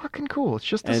 Be fucking cool. It's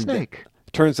just a And snake.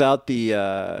 Turns out they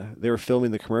were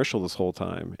filming the commercial this whole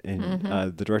time, and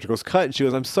the director goes, "Cut!" And she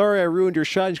goes, "I'm sorry, I ruined your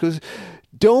shot." And she goes,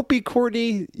 "Don't be,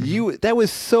 Courtney. That was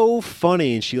so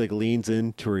funny." And she like leans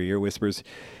into her ear, whispers,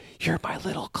 "You're my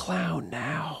little clown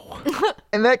now."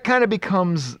 And that kind of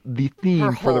becomes the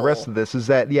theme for the rest whole- of this is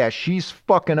that, yeah, she's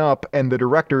fucking up and the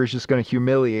director is just going to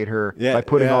humiliate her Yeah, by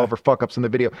putting yeah. all of her fuck ups in the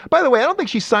video. By the way, I don't think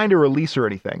she signed a release or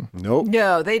anything. Nope.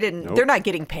 No, they didn't. They're not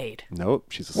getting paid. Nope.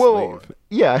 She's a Well, slave.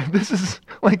 yeah, this is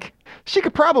like, she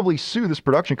could probably sue this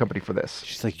production company for this.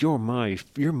 She's like, you're my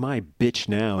bitch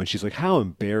now. And she's like, how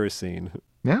embarrassing.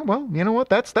 Yeah, well, you know what?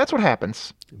 That's what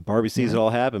happens. Barbie sees it all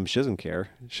happen. She doesn't care.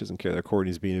 She doesn't care that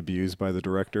Courtney's being abused by the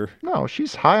director, No,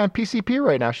 she's high on PCP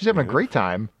right now. She's having a great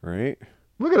time. right?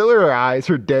 Look at her eyes,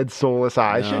 her dead, soulless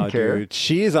eyes. She No, didn't care. dude.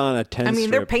 She is on a 10 I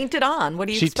mean, they're strip. painted on. What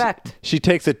do you expect? She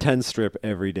takes a 10 strip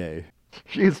every day.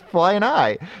 She's flying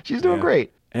high. She's doing Yeah.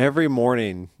 great. Every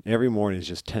morning is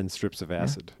just 10 strips of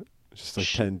acid. Just like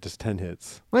 10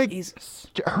 hits. Like Jesus.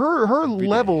 her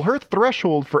level, her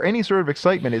threshold for any sort of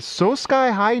excitement is so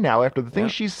sky high now after the things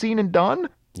Yeah. she's seen and done.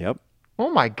 Yep. Oh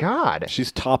my god.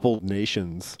 She's toppled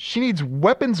nations. She needs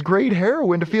weapons grade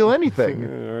heroin to feel anything.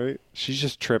 All right. She's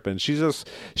just tripping. She's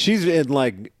in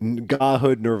like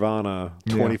godhood nirvana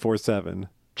 24/7.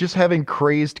 Just having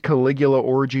crazed Caligula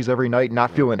orgies every night,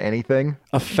 not feeling anything.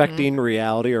 Affecting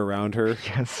reality around her.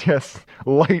 Yes.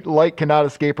 Light cannot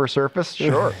escape her surface.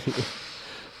 Sure.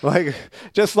 Like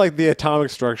just like the atomic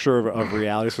structure of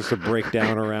reality is supposed to break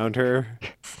down around her.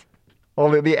 All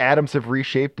the atoms have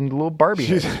reshaped into little Barbie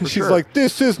heads. for She's sure. like,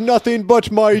 this is nothing but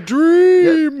my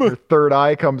dream. Her third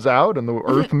eye comes out and the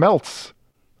earth melts.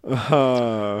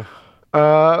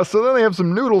 So then they have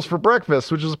some noodles for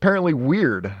breakfast, which is apparently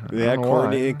weird. I Yeah, don't know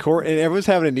Courtney why. and everyone's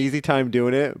having an easy time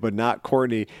doing it, but not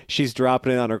Courtney. She's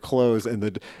dropping it on her clothes,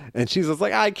 and she's just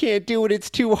like, "I can't do it; it's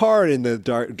too hard." And the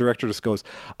director just goes,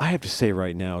 "I have to say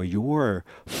right now, your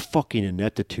fucking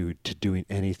ineptitude to doing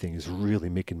anything is really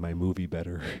making my movie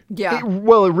better." Yeah. It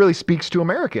really speaks to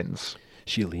Americans.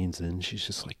 She leans in. She's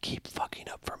just like, "Keep fucking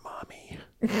up for mommy."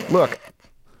 Look,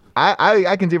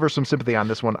 I can give her some sympathy on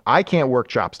this one. I can't work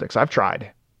chopsticks. I've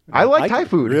tried. I like Thai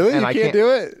food. Really? And You I can't do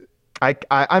it?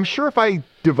 I'm sure if I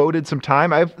devoted some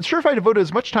time, I'm sure if I devoted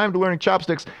as much time to learning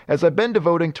chopsticks as I've been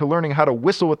devoting to learning how to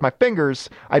whistle with my fingers,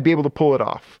 I'd be able to pull it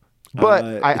off. But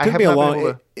I have not been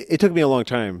able to. It took me a long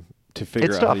time to figure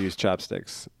It's out how tough. to use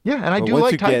chopsticks. Yeah, and I But do once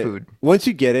like you Thai get- food. Once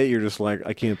you get it, you're just like,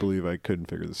 I can't believe I couldn't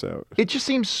figure this out. It just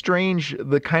seems strange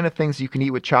the kind of things you can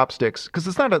eat with chopsticks because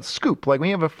it's not a scoop. Like when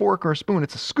you have a fork or a spoon,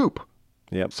 it's a scoop.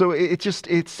 Yep. So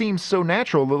it seems so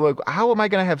natural. Like, how am I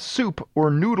going to have soup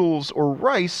or noodles or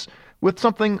rice with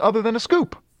something other than a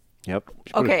scoop? Yep.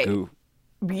 Just put a Okay. goo-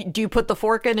 Do you put the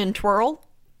fork in and twirl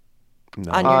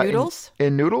No. on your noodles?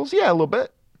 In noodles, yeah, a little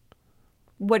bit.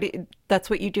 That's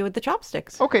what you do with the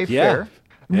chopsticks. Okay, Yeah. fair.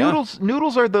 Yeah.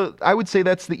 Noodles are I would say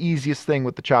that's the easiest thing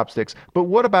with the chopsticks. But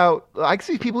what about, I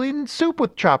see people eating soup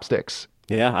with chopsticks.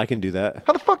 Yeah, I can do that.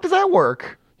 How the fuck does that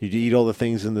work? You eat all the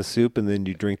things in the soup and then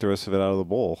you drink the rest of it out of the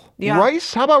bowl. Yeah.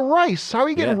 Rice? How about rice? How are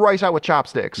you getting Yeah. rice out with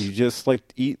chopsticks? You just like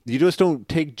eat. You just don't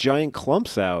take giant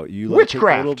clumps out. You like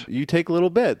Witchcraft. You take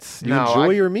little bits. You No, enjoy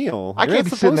I- your meal. I You're can't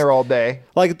not be sitting there supposed- all day.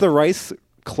 Like if the rice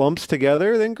clumps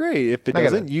together, then great. If it I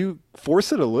gotta- doesn't, you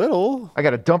force it a little. I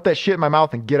got to dump that shit in my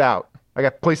mouth and get out. I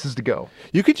got places to go.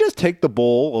 You could just take the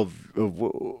bowl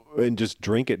and just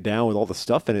drink it down with all the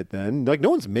stuff in it. Then, like, no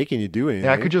one's making you do anything.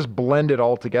 Yeah, I could just blend it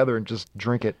all together and just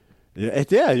drink it.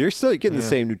 Yeah, you're still getting the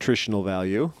same nutritional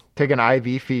value. Take an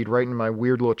IV feed right in my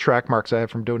weird little track marks I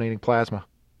have from donating plasma.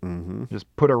 Mm-hmm.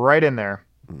 Just put it right in there.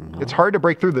 Mm-hmm. It's hard to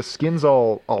break through. The skin's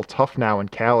all tough now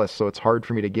and callous, so it's hard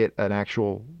for me to get an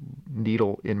actual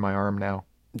needle in my arm now.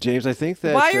 James, I think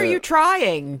that. Why are you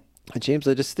trying? James,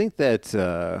 I just think that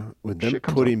with them Shit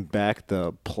comes putting back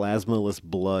the plasmaless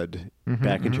blood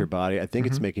back into your body, I think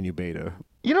it's making you beta.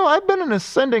 You know, I've been an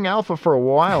ascending alpha for a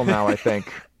while now, I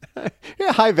think.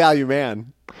 Yeah, high value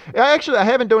man. I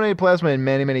haven't donated plasma in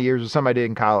many, many years. It was something I did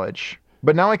in college.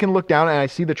 But now I can look down and I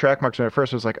see the track marks. And at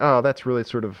first I was like, oh, that's really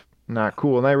sort of not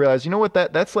cool. And I realized, you know what?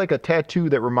 That's like a tattoo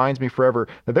that reminds me forever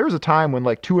that there was a time when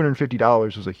like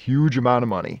 $250 was a huge amount of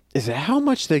money. Is that how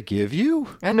much they give you?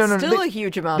 That's No, still they- a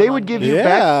huge amount. They of would money. give you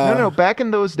Yeah. back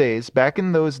in those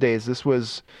days, this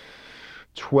was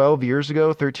 12 years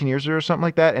ago, 13 years ago or something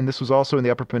like that. And this was also in the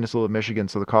Upper Peninsula of Michigan,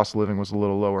 so the cost of living was a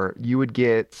little lower. You would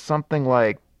get something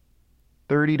like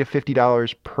 $30 to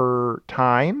 $50 per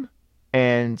time.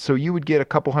 And so you would get a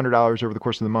couple $100 over the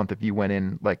course of the month if you went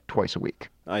in like twice a week.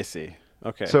 I see.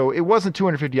 Okay. So it wasn't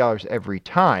 $250 every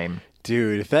time.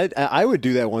 dude, if that I would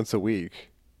do that once a week.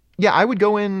 Yeah, I would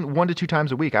go in 1 to 2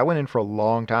 times a week. I went in for a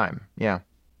long time. Yeah.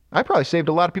 I probably saved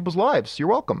a lot of people's lives. You're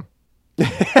welcome.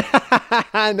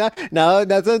 No, now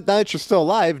that you're still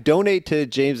alive, donate to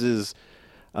James's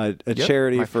a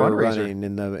charity my for fundraiser. running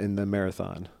in the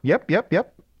marathon. Yep.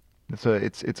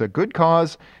 It's a good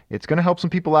cause. It's going to help some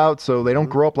people out so they don't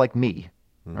grow up like me.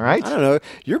 All right? I don't know.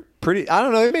 You're pretty. I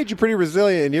don't know. It made you pretty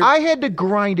resilient. And I had to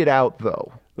grind it out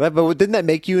though. but didn't that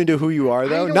make you into who you are,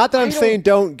 though? Not that I'm saying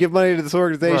don't give money to this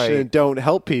organization Right. and don't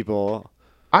help people.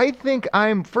 I think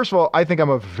first of all, I think I'm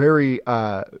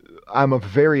a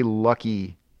very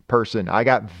lucky person. I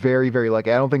got very, very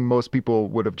lucky. I don't think most people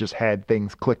would have just had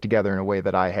things click together in a way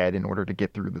that I had in order to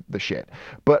get through the shit.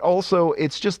 But also,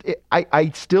 it's just,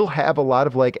 I still have a lot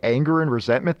of like anger and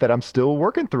resentment that I'm still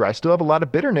working through. I still have a lot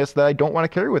of bitterness that I don't want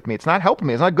to carry with me. It's not helping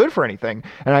me. It's not good for anything.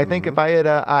 And I think if I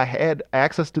had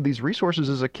access to these resources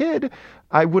as a kid,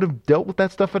 I would have dealt with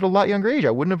that stuff at a lot younger age.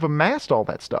 I wouldn't have amassed all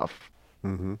that stuff.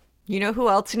 You know who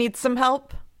else needs some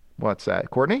help? What's that,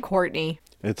 Courtney? Courtney.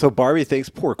 And so Barbie thinks,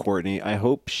 poor Courtney, I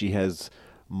hope she has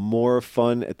more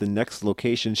fun at the next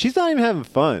location. She's not even having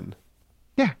fun.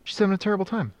 Yeah, she's having a terrible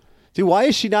time. Dude, why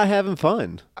is she not having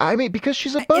fun? I mean, because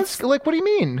she's a buzz. Like, what do you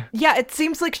mean? Yeah, it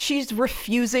seems like she's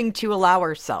refusing to allow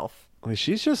herself. Like,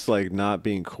 she's just like not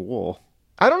being cool.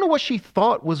 I don't know what she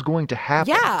thought was going to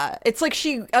happen. Yeah, it's like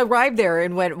she arrived there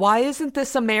and went, "Why isn't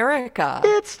this America?"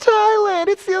 It's Thailand.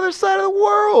 It's the other side of the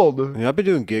world. I mean, I've been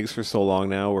doing gigs for so long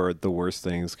now where the worst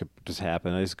things could just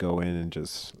happen. I just go in and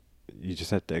you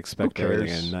just have to expect Who everything.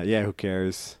 cares? And who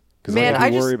cares? Because Man, if I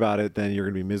you just- worry about it, then you're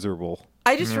going to be miserable.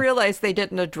 I just realized they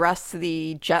didn't address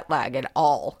the jet lag at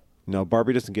all. No,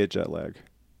 Barbie doesn't get jet lag.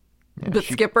 But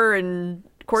Skipper and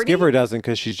Courtney? Skipper doesn't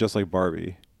because she's just like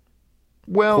Barbie.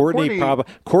 Well,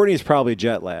 Courtney's probably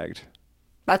jet lagged.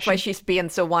 That's why she's being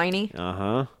so whiny.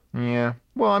 Uh-huh. Yeah.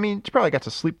 Well, I mean, she probably got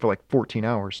to sleep for like 14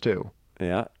 hours too.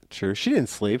 Yeah, true. She didn't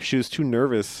sleep. She was too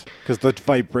nervous because the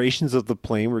vibrations of the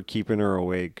plane were keeping her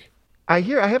awake. I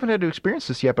haven't had to experience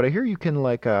this yet, but I hear you can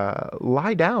like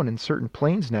lie down in certain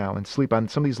planes now and sleep on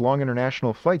some of these long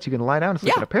international flights. You can lie down and sleep,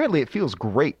 Yeah. and apparently it feels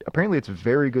great. Apparently it's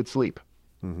very good sleep.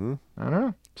 Mm-hmm. I don't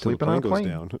know. So the Sleeping on a goes plane.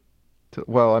 down.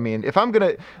 Well, I mean, if I'm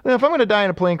gonna die in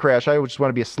a plane crash, I would just want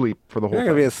to be asleep for the whole You're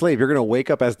not thing. gonna be asleep. You're gonna wake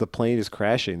up as the plane is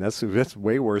crashing. That's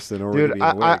way worse than already Dude, being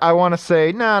I awake. want to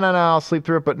say no, I'll sleep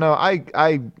through it, but no,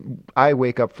 I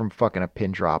wake up from fucking a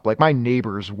pin drop. Like my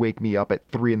neighbors wake me up at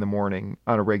 3 a.m.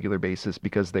 on a regular basis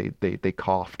because they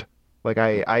coughed. Like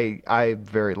I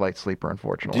very light sleeper, Do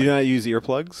unfortunately. you not use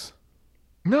earplugs?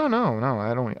 No,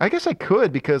 I don't. I guess I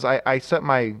could because I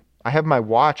have my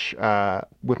watch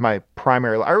with my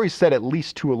primary. I always set at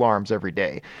least 2 alarms every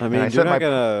day. I And mean, set you're not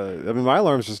gonna. I mean, my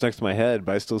alarm's just next to my head,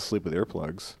 but I still sleep with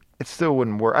earplugs. It still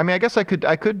wouldn't work. I mean, I guess I could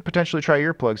potentially try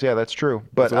earplugs. Yeah, that's true.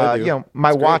 But That's what I do. my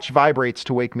It's great. watch vibrates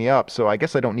to wake me up, so I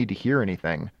guess I don't need to hear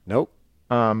anything. Nope.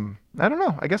 I don't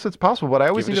know. I guess it's possible, but I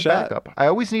always Give it need a a shot. backup. I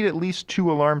always need at least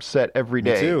 2 alarms set every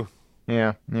day. Me too.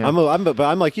 Yeah. But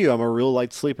I'm like you. I'm a real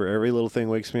light sleeper. Every little thing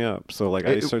wakes me up. So like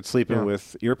I start sleeping yeah.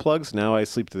 with earplugs. Now I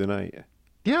sleep through the night.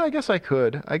 Yeah, I guess I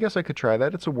could. I guess I could try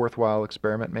that. It's a worthwhile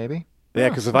experiment, maybe. Yeah,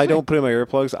 because if I don't put in my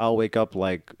earplugs, I'll wake up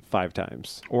like 5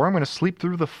 times. Or I'm going to sleep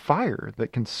through the fire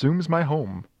that consumes my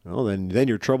home. Well, then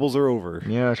your troubles are over.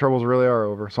 Yeah, troubles really are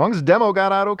over. As long as demo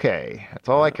got out okay. That's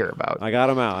all I care about. I got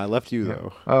him out. I left you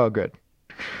though. Oh, good.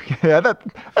 Yeah,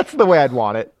 that's the way I'd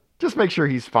want it. Just make sure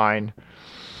he's fine.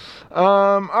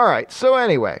 All right. So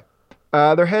anyway,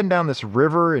 they're heading down this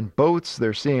river in boats.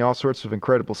 They're seeing all sorts of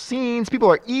incredible scenes.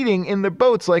 People are eating in their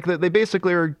boats, like they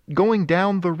basically are going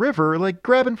down the river, like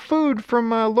grabbing food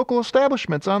from local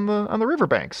establishments on the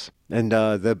riverbanks. And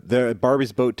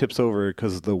Barbie's boat tips over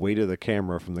because of the weight of the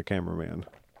camera from the cameraman.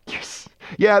 Yes.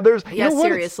 Yeah. There's. Yeah, you know what?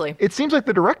 seriously. It seems like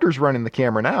the director's running the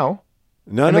camera now.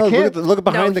 No, And the look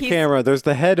behind the he's- camera. There's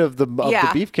the head of the Yeah.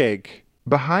 beefcake.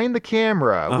 Behind the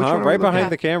camera. Which one are we Right looking behind at?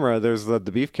 the camera, there's the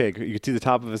beefcake. You can see the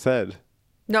top of his head.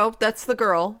 No, that's the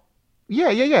girl.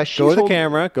 Yeah. She's Go to the holding-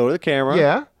 camera. Go to the camera.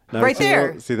 Yeah. Now Right see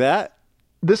there. See that?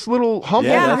 This little hump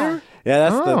Yeah, over Yeah. here?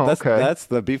 That's okay. that's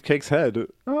the beefcake's head.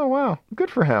 Oh, wow. Good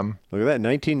for him. Look at that,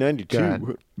 1992.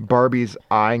 God. Barbie's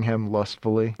eyeing him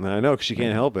lustfully. I know, 'cause she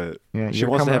can't help it. Yeah, she you're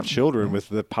wants to coming have up- children with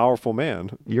the powerful man.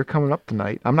 You're coming up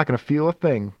tonight. I'm not going to feel a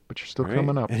thing, but you're still Right?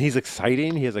 coming up. And he's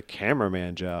exciting. He has a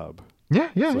cameraman job. Yeah.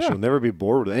 So she'll never be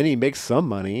bored with it. And he makes some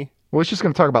money. Well, she's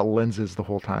going to talk about lenses the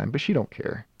whole time, but she don't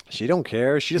care. She don't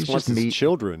care. She just He's wants just his meat.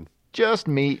 children Just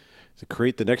meat. to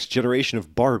create the next generation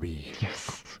of Barbie.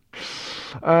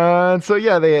 And so,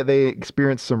 yeah, they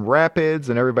experience some rapids,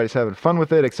 and everybody's having fun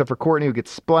with it, except for Courtney, who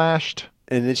gets splashed.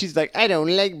 And then she's like, I don't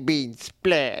like being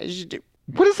splashed.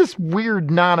 What is this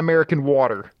weird non-American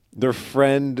water? Their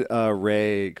friend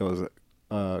Ray goes,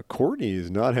 Courtney is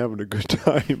not having a good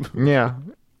time. Yeah.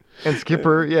 And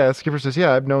Skipper says,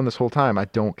 yeah, I've known this whole time. I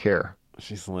don't care.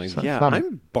 She's like, So yeah, it's not-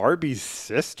 I'm Barbie's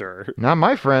sister. Not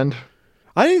my friend.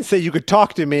 I didn't say you could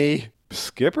talk to me.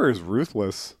 Skipper is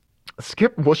ruthless.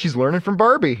 Well, she's learning from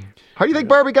Barbie. How do you think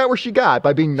Barbie got where she got?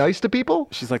 By being nice to people?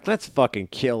 She's like, let's fucking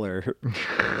kill her.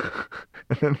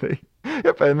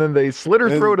 And then they slit her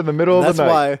throat in the middle of the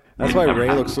night. That's why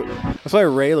Ray looks. That's why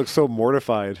Ray looks so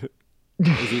mortified.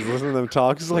 As he's listening to them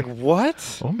talk. He's like,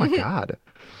 what? Oh my God.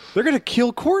 They're gonna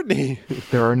kill Courtney.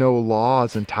 There are no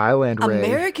laws in Thailand, Ray.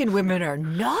 American women are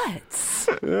nuts.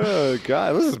 Oh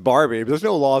God, this is Barbie. There's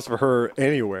no laws for her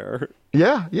anywhere.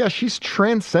 Yeah, she's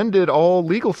transcended all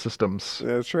legal systems.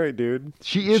 That's right, dude.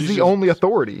 She is She's the just- only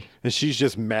authority. And she's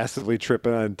just massively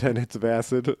tripping on 10 hits of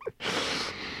acid.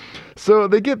 So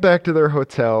they get back to their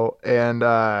hotel, and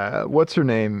what's her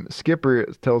name? Skipper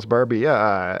tells Barbie,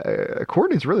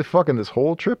 Courtney's really fucking this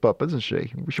whole trip up, isn't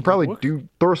she? We should probably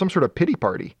throw some sort of pity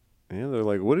party. Yeah, they're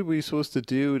like, what are we supposed to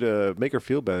do to make her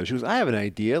feel better? She goes, I have an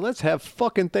idea. Let's have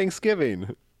fucking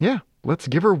Thanksgiving. Yeah, let's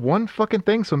give her one fucking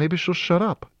thing so maybe she'll shut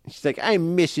up. She's like,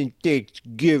 I'm missing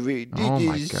Thanksgiving. Oh This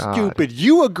my is God. stupid.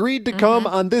 You agreed to come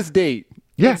on this date.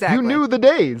 Yeah, Exactly. you knew the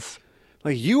days.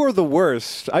 Like, you are the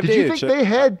worst. I've Did you dated a think chick. they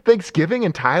had Thanksgiving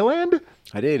in Thailand?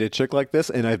 I dated a chick like this,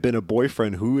 and I've been a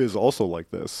boyfriend who is also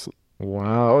like this.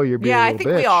 Wow, you're being Yeah, a I little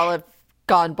think we bitch. all have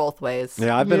gone both ways.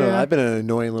 Yeah, I've been an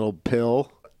annoying little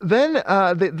pill. Then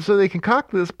so they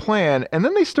concoct this plan, and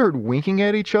then they start winking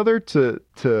at each other to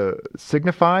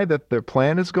signify that their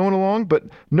plan is going along, but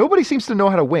nobody seems to know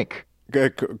how to wink.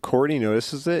 Courtney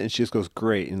notices it, and she just goes,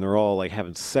 great. And they're all like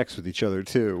having sex with each other,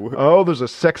 too. Oh, there's a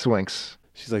sex winks.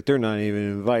 She's like, they're not even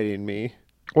inviting me.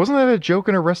 Wasn't that a joke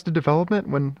in Arrested Development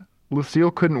when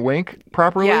Lucille couldn't wink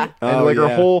properly? Yeah. And Oh, like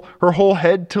yeah. her whole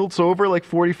head tilts over like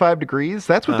 45 degrees?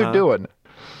 That's what they're doing.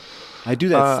 I do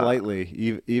that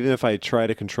slightly. Even if I try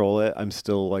to control it, I'm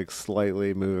still like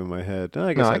slightly moving my head.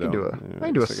 I guess No, I I can do don't. I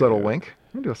can do a subtle wink.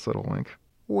 I can do a subtle wink.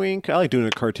 Wink. I like doing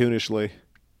it cartoonishly.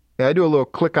 Yeah, I do a little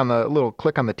click on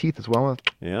the teeth as well.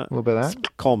 Yeah. A little bit of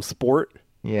that. Call him sport.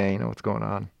 Yeah, you know what's going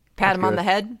on. Pat him on good. the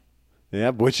head.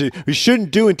 Yeah, which we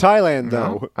shouldn't do in Thailand,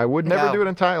 though. No, I would never No. do it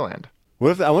in Thailand.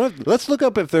 What if let's look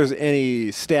up if there's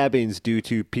any stabbings due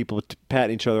to people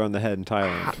patting each other on the head in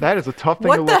Thailand. That is a tough thing to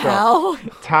What look the up. hell?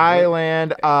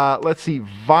 Thailand. Let's see.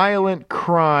 Violent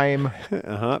crime.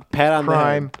 Pat on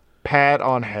Crime. Pat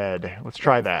on head. Let's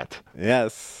try that. the head.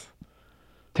 Yes.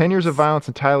 10 years of violence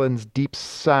in Thailand's deep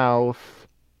south.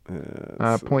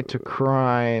 Point to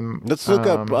crime. Let's look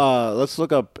up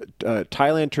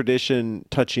Thailand tradition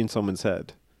touching someone's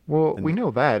head. Well, we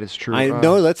know that is true. I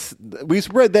know we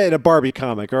read that in a Barbie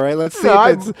comic. All right, let's see. No,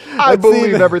 if it's, I let's see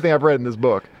believe if- everything I've read in this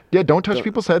book. Yeah, don't touch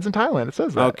people's heads in Thailand. It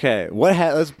says that. Okay,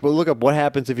 let's look up what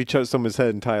happens if you touch someone's head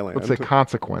in Thailand. Let's say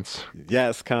consequence.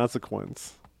 Yes,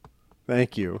 consequence.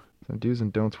 Thank you. So do's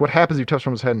and don'ts. What happens if you touch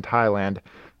someone's head in Thailand?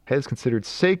 Head is considered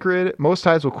sacred. Most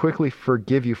Thais will quickly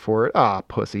forgive you for it. Ah,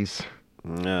 pussies. I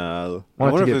Want it to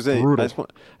wonder if get there's any. brutal. I just want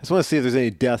to see if there's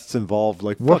any deaths involved.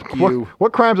 Like What, fuck you.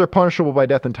 what crimes are punishable by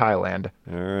death in Thailand?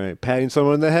 All right, patting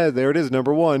someone on the head. There it is,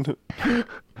 number one.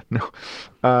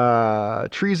 No.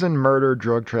 Treason, murder,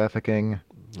 drug trafficking.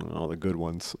 All the good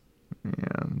ones.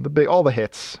 Yeah, all the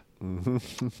hits.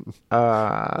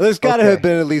 There's got to okay. have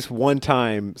been at least one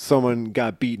time someone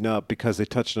got beaten up because they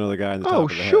touched another guy in the top Oh, of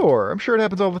the head. sure. I'm sure it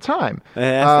happens all the time. It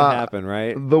has to happen,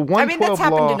 right? The 112 I mean, that's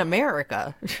happened law, in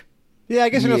America. Yeah, I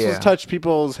guess you're not supposed Yeah. to touch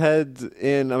people's heads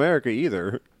in America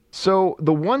either. So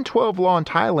the 112 law in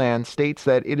Thailand states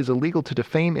that it is illegal to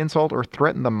defame, insult, or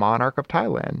threaten the monarch of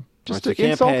Thailand. Just Right, so you to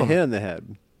can't insult pat him. him in the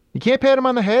head. You can't pat him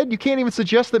on the head. You can't even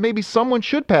suggest that maybe someone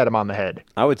should pat him on the head.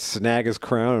 I would snag his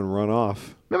crown and run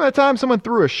off. Remember that time someone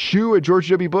threw a shoe at George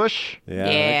W. Bush? Yeah,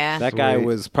 Yeah. that guy Sweet.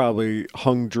 was probably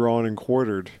hung, drawn, and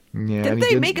quartered. Yeah. Didn't and he they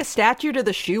didn't- make a statue to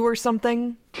the shoe or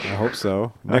something? I hope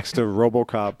so. Next to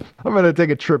RoboCop. I'm gonna take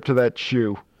a trip to that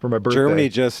shoe for my birthday. Germany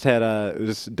just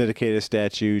dedicated a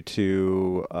statue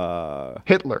to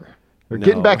Hitler. They're No.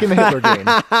 getting back in the Hitler game.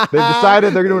 They've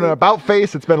decided they're doing an about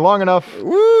face. It's been long enough.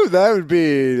 woo, that'd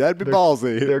be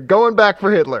ballsy. They're going back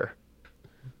for Hitler.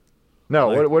 No,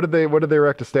 Like- what did they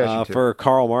erect a statue to? for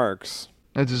Karl Marx.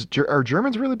 Are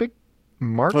Germans really big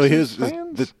Marx Well, he was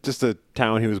fans? just a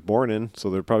town he was born in, so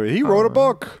they're probably he wrote a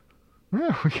book.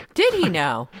 Yeah, Did he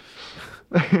know?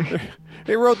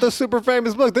 He wrote the super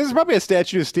famous book. This is probably a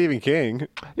statue of Stephen King.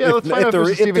 Yeah, let's find out if there's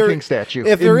a Stephen King statue.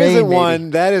 If In there Maine, isn't maybe. one,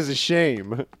 that is a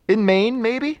shame. In Maine,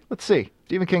 maybe? Let's see.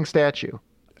 Stephen King statue.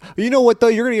 You know what though?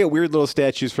 You're gonna get weird little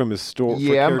statues from his store.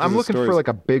 Yeah, I'm looking for like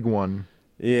a big one.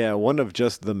 one of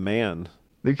just the man.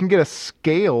 You can get a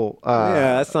scale,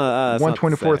 Yeah, that's not that's not the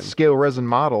 1/24 same. scale resin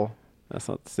model That's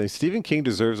not the same. Stephen King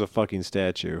deserves a fucking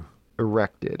statue.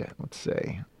 erected. Let's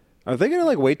say. Are they gonna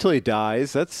like wait till he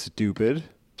dies? That's stupid.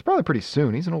 It's probably pretty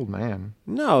soon. He's an old man.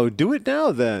 No, do it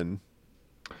now then.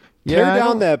 Tear I down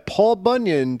don't- that Paul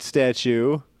Bunyan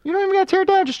statue. You don't even got to tear it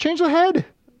down. Just change the head.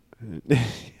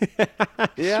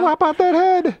 Yeah. Swap out that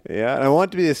head. Yeah, and I want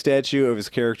it to be a statue of his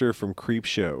character from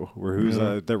Creepshow, where who's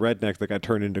the redneck that got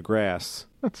turned into grass.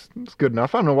 That's good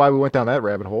enough. I don't know why we went down that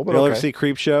rabbit hole, but You ever okay. see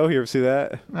Creepshow? You ever see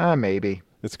that? Maybe.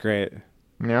 It's great.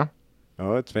 Yeah.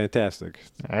 Oh, it's fantastic.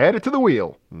 Add it to the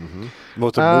wheel. Well,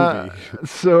 it's a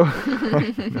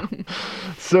movie.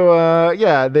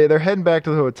 Yeah, they're heading back to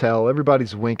the hotel.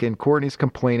 Everybody's winking. Courtney's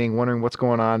complaining, wondering what's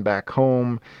going on back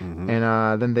home.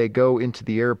 And then they go into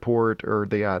the airport, or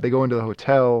they go into the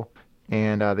hotel,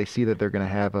 and they see that they're going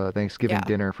to have a Thanksgiving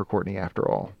dinner for Courtney after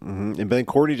all. And then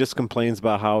Courtney just complains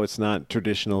about how it's not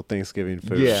traditional Thanksgiving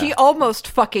food. Yeah. She almost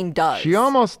fucking does. She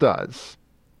almost does.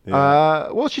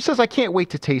 Yeah. Well, she says, "I can't wait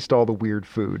to taste all the weird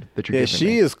food that you're Yeah, giving she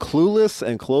me." is clueless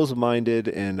and closed-minded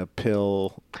and a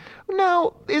pill.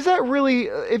 Now, is that really,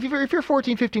 if you're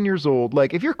 14, 15 years old,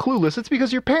 like, if you're clueless, it's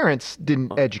because your parents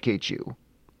didn't educate you.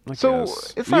 So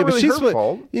Yes. it's not but really her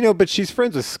fault. But she's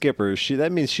friends with Skipper.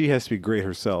 That means she has to be great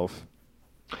herself.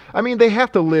 I mean, they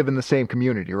have to live in the same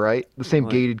community, right? The same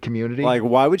gated community. Like,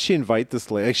 why would she invite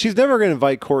this lady? Like, she's never going to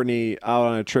invite Courtney out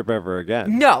on a trip ever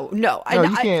again. No. No,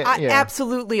 you can't, yeah.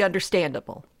 Absolutely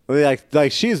understandable.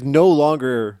 Like she's no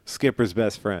longer Skipper's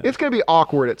best friend. It's going to be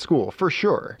awkward at school, for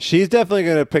sure. She's definitely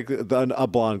going to pick a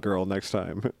blonde girl next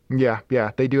time, Yeah,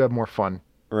 they do have more fun.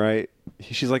 right?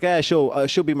 She's like,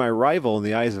 she'll be my rival in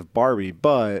the eyes of Barbie,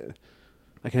 but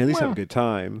I can at least have a good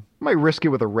time. Might risk it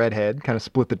with a redhead, kind of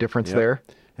split the difference Yep. there.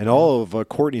 And all of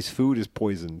Courtney's food is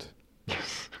poisoned.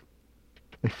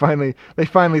 They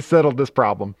finally settled this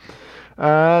problem.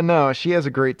 No, she has a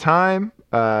great time.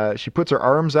 She puts her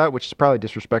arms out, which is probably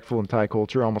disrespectful in Thai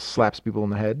culture. Almost slaps people in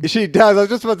the head. She does. I was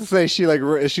just about to say she's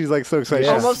like so excited.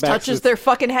 Yeah. She Almost smacks touches this- their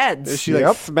fucking heads. She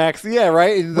like smacks. Yeah,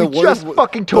 right. We just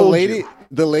fucking told you.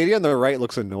 The lady on the right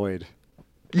looks annoyed.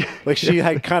 Like she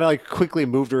had kind of like quickly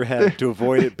moved her head to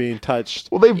avoid it being touched.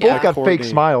 Well, they've both Yeah. got Courtney. fake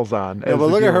smiles on. Yeah, as but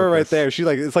they look at deal her with right this.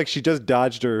 there. It's like she just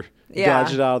dodged it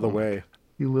out of the way.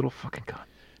 You little fucking cunt.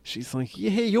 She's like, yeah,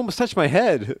 hey, you almost touched my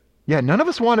head. Yeah, none of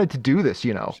us wanted to do this,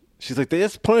 you know. She's like,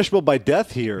 that's punishable by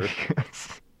death here.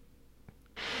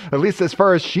 At least as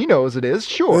far as she knows it is,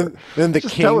 sure. Then the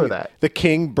Just king, tell her that. the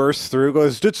king bursts through,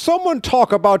 goes, "Did someone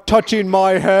talk about touching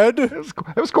my head?" It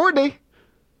was Courtney.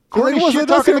 Courtney, Courtney shit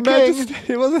that talking your the king.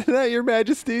 majesty? Wasn't that your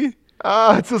majesty?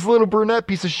 It's this little brunette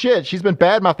piece of shit. She's been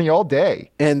bad mouthing you all day.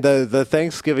 And the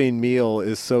Thanksgiving meal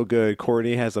is so good.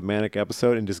 Courtney has a manic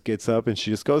episode and just gets up and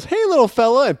she just goes, "Hey, little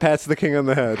fella," and pats the king on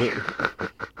the head.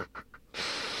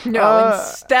 No,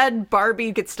 instead,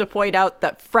 Barbie gets to point out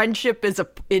that friendship is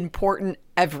important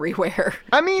everywhere.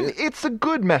 I mean, it's a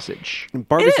good message. And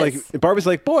Barbie's It like,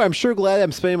 is. "Boy, I'm sure glad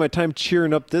I'm spending my time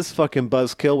cheering up this fucking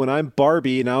buzzkill when I'm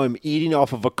Barbie and now I'm eating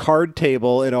off of a card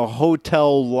table in a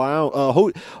hotel lounge,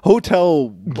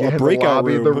 hotel Yeah, in the breakout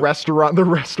lobby, room." the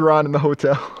restaurant in the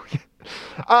hotel.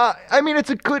 I mean,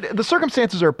 the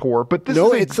circumstances are poor, but this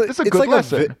is a good like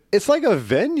lesson. it's like a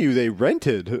venue they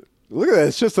rented. Look at that.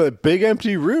 It's just a big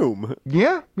empty room.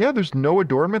 Yeah, there's no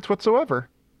adornments whatsoever.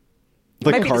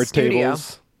 Like Might be the card studio.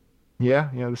 tables. Yeah,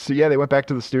 they went back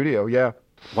to the studio, yeah.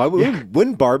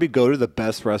 Wouldn't Barbie go to the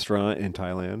best restaurant in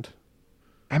Thailand?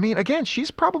 I mean, again,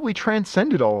 she's probably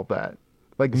transcended all of that.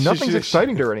 Like, nothing's she-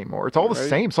 exciting to her anymore. It's all the Right.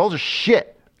 same. It's all just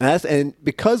shit. And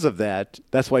because of that,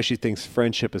 that's why she thinks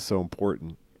friendship is so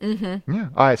important.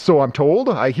 Yeah. So I'm told.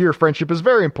 I hear friendship is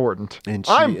very important. And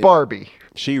I'm Barbie.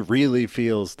 She really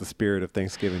feels the spirit of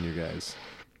Thanksgiving, you guys.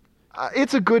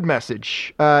 It's a good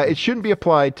message. It shouldn't be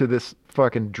applied to this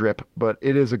fucking drip, but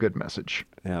it is a good message.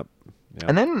 Yep.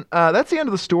 And then that's the end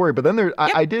of the story. But then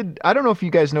I don't know if you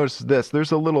guys noticed this.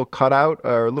 There's a little cutout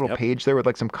or a little Yep. page there with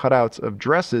like some cutouts of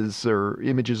dresses or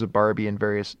images of Barbie in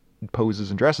various poses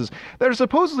and dresses that are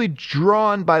supposedly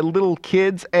drawn by little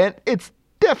kids, and it's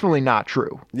definitely not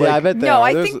true. Yeah, I bet they No, are.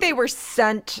 I There's- think they were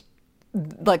sent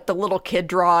like the little kid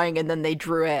drawing, and then they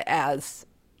drew it as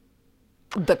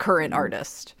the current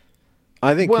artist.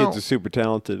 I think well- kids are super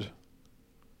talented.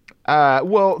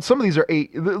 Well, some of these are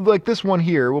like this one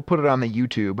here. We'll put it on the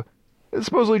YouTube. It's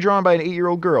supposedly drawn by an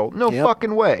 8-year-old girl. No Yep.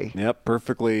 fucking way. Yep,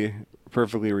 perfectly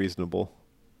reasonable.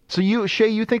 So Shay,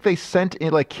 you think they sent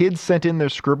in, like, kids sent in their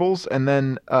scribbles and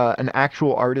then an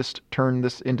actual artist turned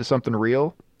this into something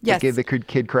real? Yes. That gave the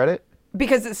kid credit?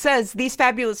 Because it says these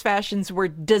fabulous fashions were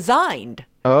designed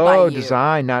by Oh, you.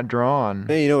 design, not drawn.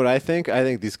 Hey, you know what I think? I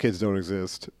think these kids don't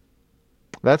exist.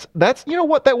 That's you know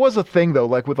what, that was a thing though.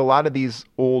 Like with a lot of these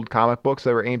old comic books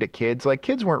that were aimed at kids, like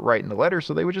kids weren't writing the letters,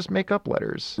 so they would just make up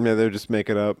letters. Yeah, they're just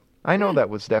making it up. I know that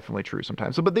was definitely true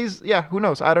sometimes. So, but these, yeah, who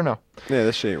knows? I don't know. Yeah,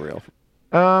 this shit ain't real.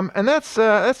 And that's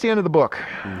the end of the book.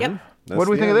 Yep. What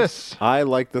do we the think of end. this? I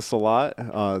like this a lot.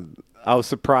 I was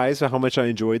surprised at how much I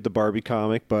enjoyed the Barbie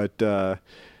comic, but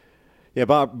yeah,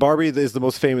 Barbie is the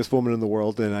most famous woman in the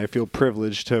world, and I feel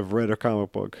privileged to have read her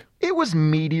comic book. It was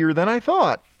meatier than I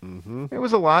thought. It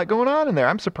was a lot going on in there.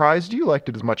 I'm surprised you liked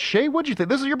it as much. Shay, what'd you think?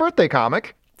 This is your birthday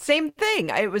comic. Same thing.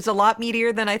 It was a lot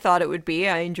meatier than I thought it would be.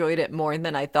 I enjoyed it more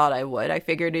than I thought I would. I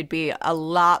figured it'd be a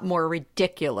lot more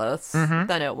ridiculous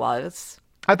than it was.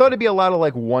 I thought it'd be a lot of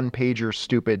like one-pager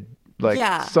stupid like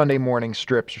Yeah. Sunday morning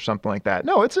strips or something like that.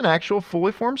 No, it's an actual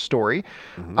fully formed story.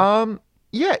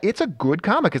 Yeah, it's a good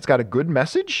comic. It's got a good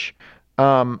message.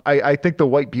 I think the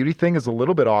White Beauty thing is a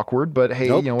little bit awkward, but hey,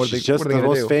 Nope, you know what are they, she's just what are they the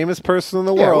gonna most do? famous person in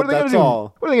the Yeah, world. what are they That's gonna do?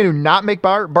 all. What are they gonna do? Not make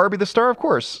Barbie the star? Of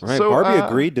course. Right, So, Barbie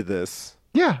agreed to this.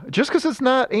 Yeah, just because it's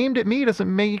not aimed at me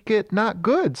doesn't make it not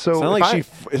good. So It's not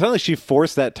if like it's not like she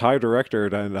forced that Thai director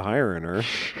into hiring her.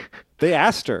 They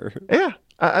asked her. Yeah,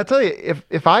 I tell you,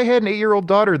 if I had an 8-year-old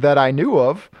daughter that I knew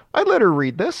of, I'd let her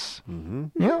read this.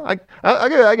 Yeah,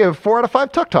 I give 4 out of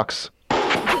 5 tuk-tuks.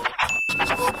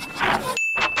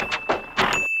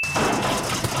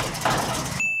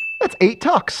 That's 8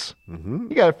 tucks. You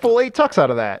got a full 8 tucks out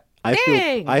of that.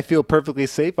 Dang. I feel perfectly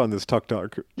safe on this tuk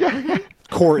tuk. Yeah,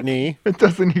 Courtney. it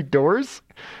doesn't need doors.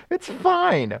 It's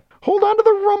fine. Hold on to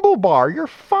the rumble bar. You're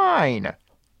fine.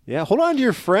 Yeah, hold on to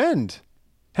your friend.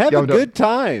 Have Yo, a no- good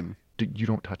time. Dude, you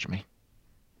don't touch me.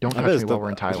 Don't I touch bet me while we're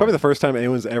in it's probably Thailand. the first time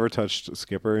anyone's ever touched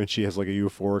Skipper, and she has like a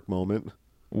euphoric moment.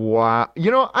 Wow. You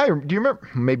know, do you remember?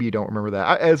 Maybe you don't remember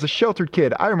that. As a sheltered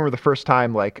kid, I remember the first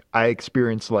time like I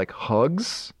experienced like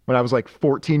hugs when I was like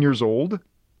 14 years old.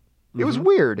 It was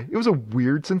weird. It was a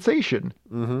weird sensation.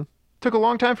 Took a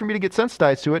long time for me to get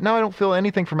sensitized to it. Now I don't feel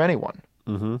anything from anyone.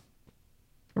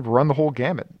 I've run the whole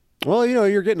gamut. Well, you know,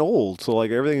 you're getting old, so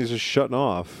like everything is just shutting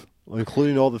off,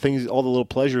 including all the things, all the little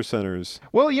pleasure centers.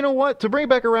 Well, you know what? To bring it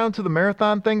back around to the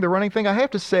marathon thing, the running thing, I have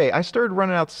to say, I started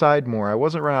running outside more. I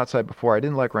wasn't running outside before. I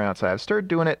didn't like running outside. I've started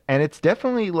doing it, and it's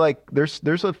definitely like there's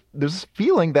this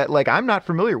feeling that like I'm not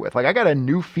familiar with. Like I got a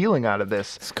new feeling out of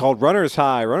this. It's called Runner's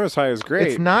High. Runner's High is great.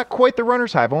 It's not quite the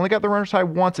runner's high. I've only got the runner's high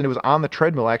once, and it was on the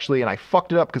treadmill actually, and I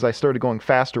fucked it up because I started going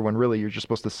faster when really you're just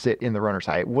supposed to sit in the runner's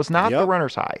high. It was not the Yep.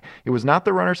 runner's high. It was not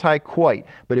the runner's high quite,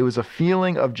 but it was a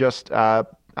feeling of just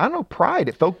I don't know, pride.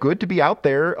 It felt good to be out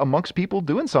there amongst people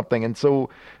doing something, and so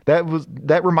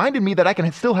that reminded me that I can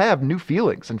still have new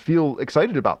feelings and feel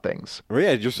excited about things. Well,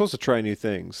 yeah, you're supposed to try new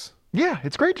things. Yeah,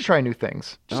 it's great to try new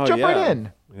things. Just Oh, jump yeah. right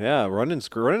in. Yeah, running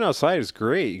outside is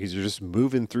great because you're just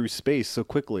moving through space so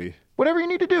quickly. Whatever you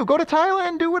need to do, go to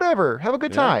Thailand, do whatever, have a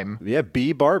good time. Yeah,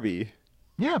 be Barbie.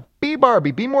 Yeah, be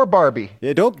Barbie, be more Barbie.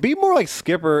 Yeah, don't be more like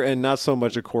Skipper and not so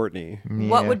much a Courtney.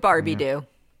 What Yeah. would Barbie do?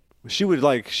 She would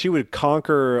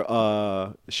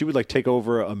conquer. She would like take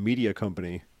over a media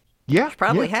company, Yeah,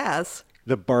 Probably yeah. has.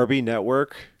 the Barbie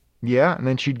Network. Yeah, and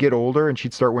then she'd get older and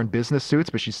she'd start wearing business suits,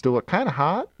 but she'd still look kind of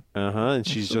hot. And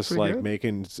she's still just pretty like good.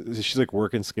 making. She's like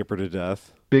working Skipper to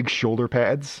death. Big shoulder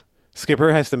pads.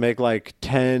 Skipper has to make like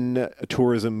 10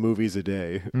 tourism movies a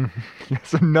day.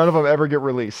 So none of them ever get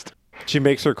released. She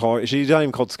makes her call. She's not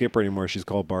even called Skipper anymore. She's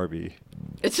called Barbie.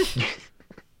 It's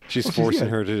She's forcing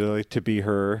yeah. her to be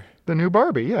her. The new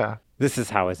Barbie, yeah. This is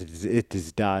how it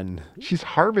is done. She's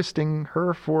harvesting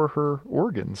her for her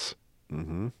organs.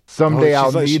 Someday Oh, I'll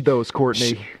she's like- need those,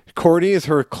 Courtney. Courtney is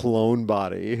her clone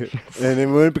body, and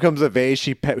then when it becomes a vase,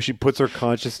 she puts her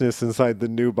consciousness inside the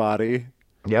new body.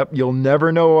 Yep, you'll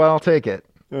never know when I'll take it,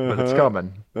 but it's Uh-huh.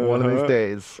 coming one of these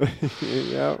days.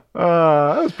 Yeah,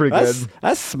 That was pretty that's good.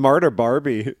 that's smarter,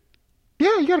 Barbie.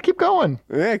 Yeah, you got to keep going.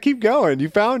 Yeah, keep going. You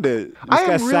found it. You I just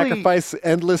am gotta really- sacrifice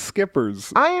endless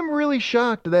skippers. I am really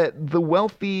shocked that the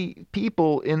wealthy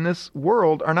people in this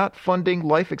world are not funding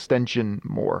life extension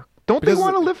more. Don't Because- they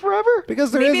want to live forever?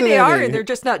 Because there maybe isn't they are, any. and they're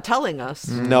just not telling us.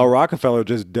 No, Rockefeller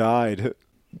just died.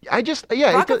 I just, yeah.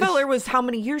 it does- Rockefeller was how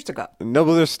many years ago? No,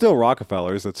 but there's still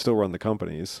Rockefellers that still run the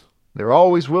companies. There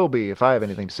always will be if I have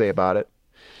anything to say about it.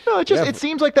 No, it just Yeah, it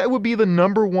seems like that would be the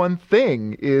number one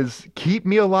thing is keep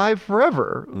me alive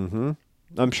forever.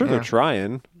 I'm sure they're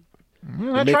trying,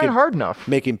 You're not Make trying it- hard enough.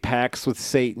 making pacts with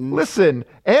Satan. Listen,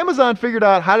 Amazon figured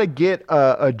out how to get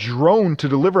a drone to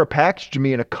deliver a package to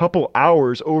me in a couple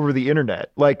hours over the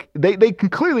internet. Like they can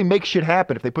clearly make shit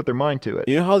happen if they put their mind to it.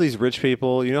 You know how these rich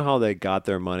people, you know how they got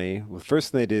their money? Well, the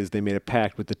first thing they did is they made a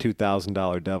pact with the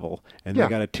 $2,000 devil. And Yeah. they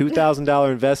got a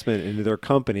 $2,000 investment into their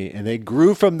company. And they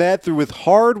grew from that through with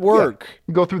hard work.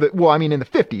 You go through the well, I mean, in the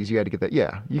 50s, you had to get that.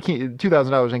 Yeah, you can't.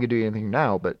 $2,000 ain't gonna do anything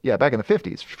now, but yeah, back in the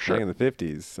 50s, for sure. Back in the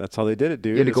 50s. That's how really did it,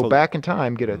 dude. You had to This go whole- back in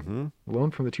time, get a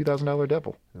loan from the $2,000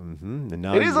 devil. Mhm. And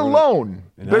now It you is a run loan.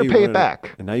 and now Better you pay run it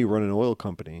back. And now you run an oil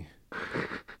company.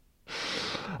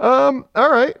 All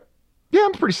right. Yeah,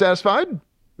 I'm pretty satisfied.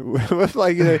 With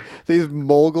like these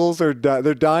moguls they're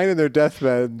dying in their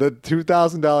deathbed. The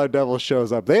 $2,000 devil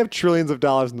shows up. They have trillions of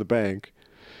dollars in the bank,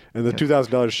 and the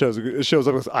 $2,000 shows up. And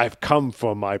says, I've come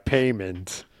for my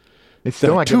payment. It's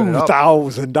still The not giving it up.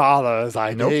 $2,000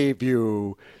 I gave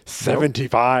you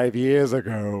 75 years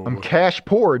ago. I'm cash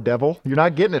poor, devil. You're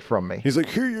not getting it from me. He's like,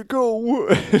 here you go.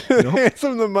 Hands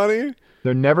him the money.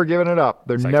 They're never giving it up.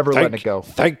 They're never letting it go.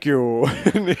 Thank you.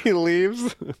 And he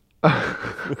leaves.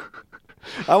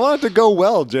 I want it to go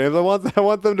well, James. I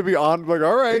want them to be on. Like,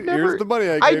 all right, here's the money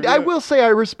I gave you. I will say I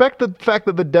respect the fact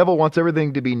that the devil wants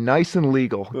everything to be nice and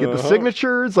legal. Get the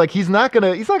signatures. Like he's not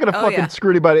gonna fucking yeah.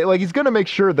 screw anybody. Like he's gonna make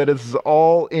sure that it's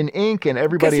all in ink and Because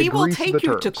everybody he will agrees to the take you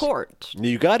terms. to court.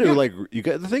 You got to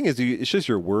the thing is, it's just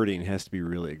your wording has to be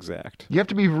really exact. You have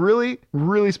to be really,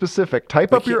 really specific.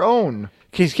 Type up your own.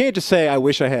 You can't just say, "I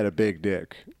wish I had a big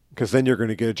dick," because then you're going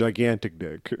to get a gigantic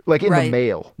dick. Like in the Right.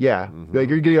 mail. Yeah. Like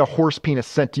you're getting a horse penis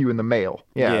sent to you in the mail.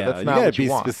 Yeah, that's not you what be you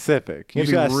want. specific. You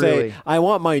You gotta got be to really- say, "I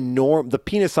want the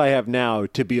penis I have now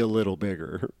to be a little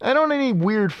bigger." I don't need any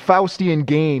weird Faustian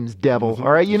games, devil.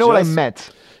 All right, you know what I Just- meant.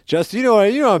 Just you know what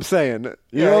I'm saying.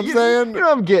 You know what I'm saying? You know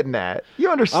what I'm getting at.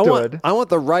 You understood. I want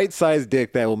the right size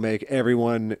dick that will make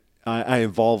everyone I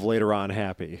involve later on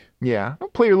happy. Yeah.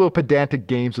 Don't play your little pedantic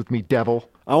games with me, devil.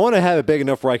 I want to have it big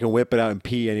enough where I can whip it out and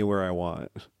pee anywhere I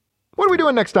want. What are we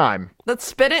doing next time? Let's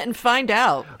spin it and find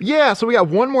out. Yeah, so we got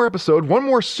one more episode, one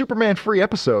more Superman-free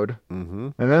episode,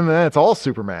 and then it's all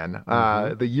Superman.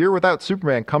 The year without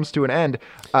Superman comes to an end,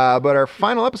 but our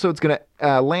final episode's going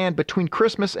to land between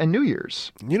Christmas and New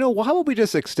Year's. You know, how about we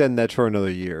just extend that for another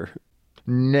year?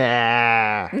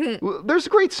 Nah. Well, there's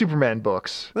great Superman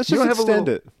books. Let's You just don't have a extend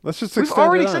little- it. Let's just We've extend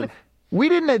already it said on. we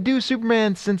didn't do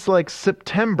Superman since like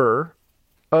September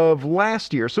of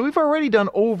last year, so we've already done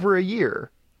over a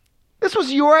year. This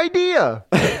was your idea.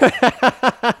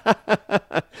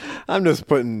 I'm just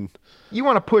putting. You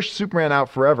want to push Superman out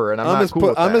forever, and I'm not cool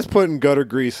with that. I'm just putting gutter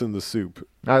grease in the soup.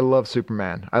 I love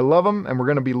Superman. I love him, and we're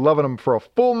going to be loving him for a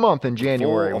full month in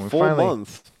January. when A we full finally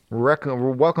month.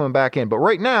 We're welcoming him back in. But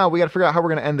right now, we got to figure out how we're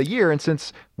going to end the year. And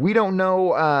since we don't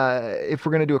know if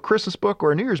we're going to do a Christmas book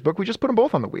or a New Year's book, we just put them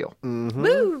both on the wheel.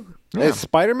 Woo! Is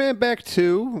Spider-Man back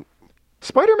too?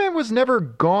 Spider-Man was never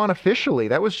gone officially.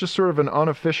 That was just sort of an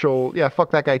unofficial, yeah, fuck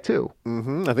that guy too.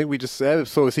 I think we just said.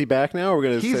 So is he back now? Or we're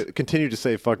going He's- to continue to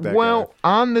say fuck that Well, guy?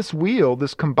 on this wheel,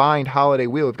 this combined holiday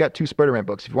wheel, we've got two Spider-Man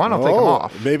books. If you want, I'll take them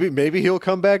off. Maybe he'll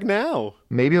come back now.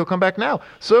 Maybe he'll come back now.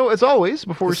 So, as always,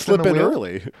 before we spin Slip the in wheel,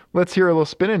 early. let's hear a little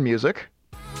spinning music.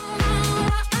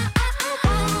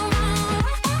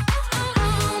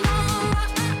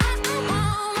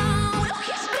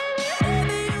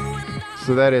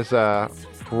 So that is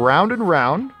Round and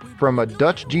Round from a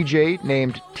Dutch DJ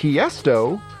named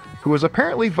Tiesto, who was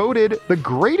apparently voted the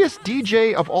greatest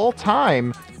DJ of all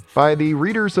time by the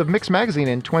readers of Mix Magazine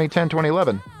in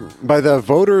 2010-2011. By the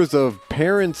voters of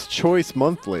Parents' Choice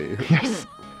Monthly. Yes.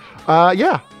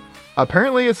 Yeah.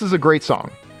 Apparently this is a great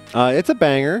song. It's a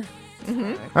banger. All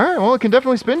right, well, it can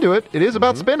definitely spin to it. It is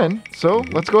about spinning. So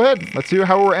let's go ahead. Let's see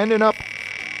how we're ending up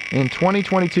in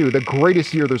 2022, the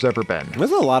greatest year there's ever been.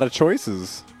 There's a lot of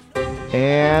choices.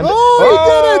 And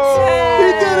Oh,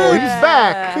 he did it! He did it! he's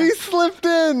back. He slipped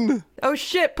in. Oh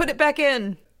shit, put it back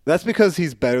in. That's because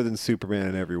he's better than Superman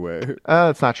in every way.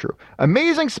 That's not true.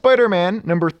 Amazing Spider-Man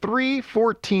number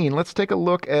 314. Let's take a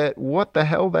look at what the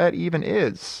hell that even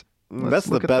is. That's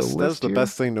the look at best. That's list the here.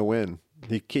 best thing to win.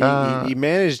 He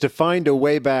managed to find a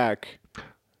way back.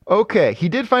 Okay, he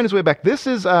did find his way back. This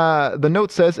is, the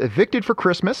note says, evicted for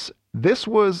Christmas. This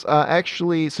was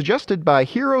actually suggested by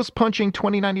Heroes Punching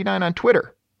 2099 on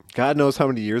Twitter. God knows how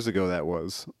many years ago that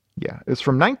was. Yeah, it's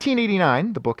from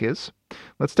 1989, the book is.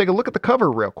 Let's take a look at the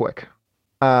cover real quick.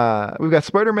 We've got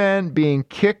Spider-Man being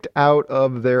kicked out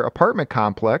of their apartment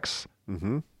complex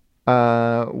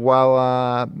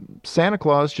while Santa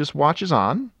Claus just watches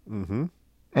on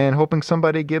and hoping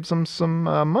somebody gives them some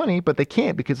money, but they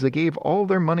can't because they gave all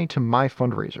their money to my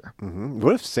fundraiser.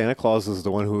 What if Santa Claus is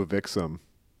the one who evicts him?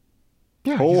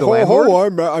 Yeah, he's the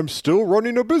landlord. I'm still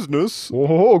running a business.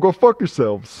 Whoa, go fuck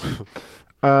yourselves.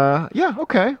 Yeah,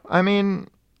 okay. I mean,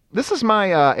 this is my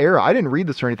era. I didn't read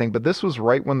this or anything, but this was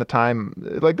right when the time,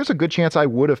 like, there's a good chance I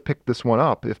would have picked this one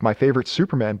up if my favorite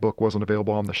Superman book wasn't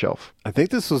available on the shelf. I think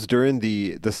this was during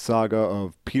the saga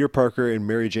of Peter Parker and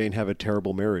Mary Jane have a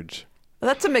terrible marriage. Well,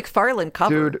 that's a McFarlane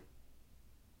cover. Dude,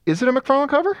 is it a McFarlane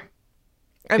cover?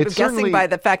 I'm it's guessing certainly- by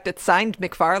the fact it's signed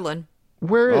McFarlane.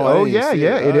 Where? Oh, I Oh, didn't yeah, see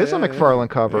yeah. it. It is a yeah. McFarlane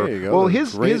cover. There you go. Well,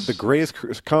 the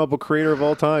greatest comic book creator of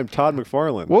all time, Todd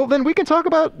McFarlane. Well, then we can talk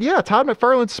about Todd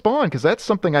McFarlane's Spawn, because that's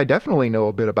something I definitely know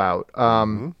a bit about.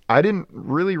 I didn't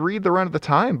really read the run at the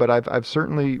time, but I've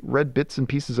certainly read bits and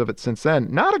pieces of it since then.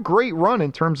 Not a great run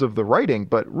in terms of the writing,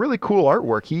 but really cool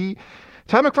artwork.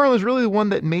 Todd McFarlane is really the one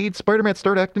that made Spider-Man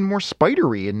start acting more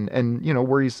spidery, and you know,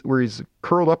 where he's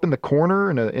curled up in the corner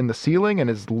in the ceiling, and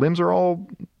his limbs are all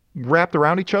wrapped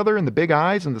around each other, and the big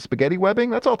eyes and the spaghetti webbing.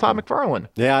 That's all Todd McFarlane.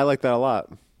 Yeah, I like that a lot.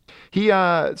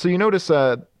 So you notice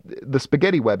the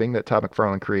spaghetti webbing that Todd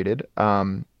McFarlane created.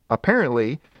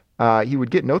 Apparently, he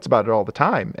would get notes about it all the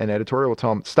time, and editorial would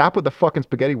tell him, "Stop with the fucking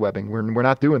spaghetti webbing. We're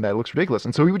not doing that. It looks ridiculous."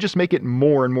 And so he would just make it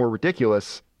more and more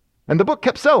ridiculous. And the book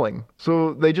kept selling,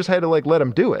 so they just had to like let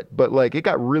him do it. But like it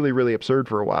got really, really absurd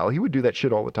for a while. He would do that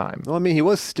shit all the time. Well, I mean, he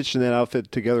was stitching that outfit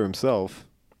together himself.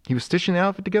 He was stitching the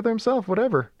outfit together himself,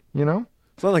 whatever, you know?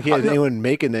 It's not like he had anyone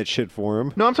making that shit for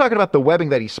him. No, I'm talking about the webbing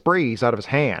that he sprays out of his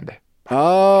hand.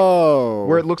 Oh.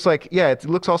 Where it looks like, it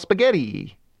looks all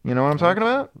spaghetti. You know what I'm talking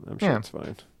about? I'm sure it's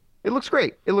fine. It looks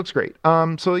great.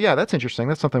 So yeah, that's interesting.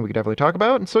 That's something we could definitely talk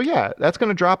about. And so yeah, that's going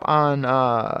to drop on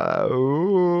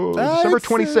December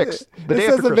 26th, the day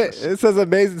after Christmas. It says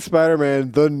Amazing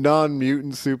Spider-Man, the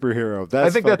non-mutant superhero. I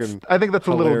think that's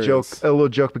a little hilarious.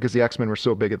 joke because the X-Men were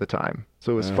so big at the time.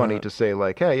 So it was funny to say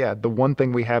like, hey, yeah, the one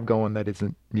thing we have going that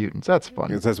isn't mutants. That's funny.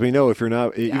 Because as we know, if you're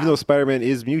not, even though Spider-Man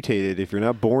is mutated, if you're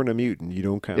not born a mutant, you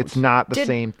don't count. It's not the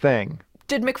same thing.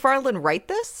 Did McFarlane write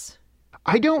this?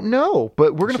 I don't know,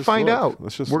 but we're going to find out.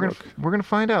 Let's just we're going to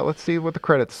find out. Let's see what the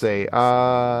credits say.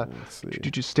 Let's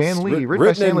see. Stan Lee, written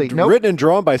by Stan Lee. Written and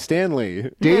drawn by Stan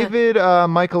Lee. David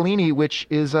Michaelini, which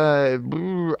is I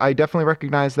definitely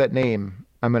recognize that name.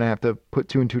 I'm going to have to put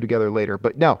two and two together later.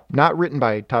 But no, not written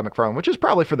by Todd McFarlane, which is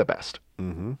probably for the best.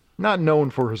 Mm-hmm. Not known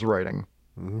for his writing.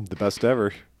 Mm-hmm. The best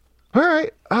ever. All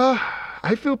right.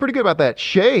 I feel pretty good about that.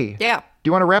 Shay. Yeah. Do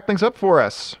you want to wrap things up for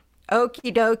us?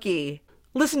 Okie dokie.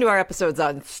 Listen to our episodes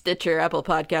on Stitcher, Apple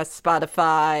Podcasts,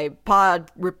 Spotify,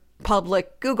 Pod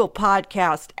Republic, Google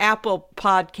Podcast, Apple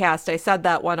Podcast. I said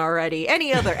that one already.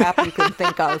 Any other app you can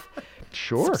think of.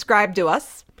 Sure. Subscribe to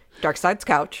us, Dark Side's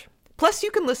Couch. Plus,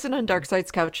 you can listen on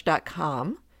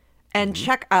darksidescouch.com and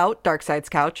check out Dark Side's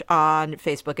Couch on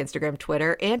Facebook, Instagram,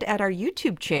 Twitter, and at our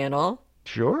YouTube channel.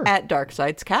 Sure. At Dark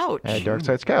Side's Couch. At Dark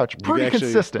Side's Couch. Pretty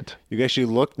consistent. You can actually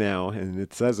look now, and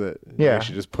it says it. You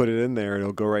actually just put it in there, and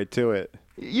it'll go right to it.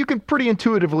 You can pretty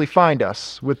intuitively find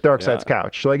us with Dark Side's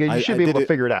Couch. So like, you should be able to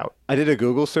figure it out. I did a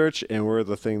Google search, and we're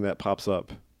the thing that pops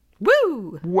up.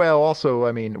 Woo! Well, also,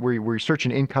 I mean, were you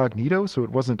searching incognito, so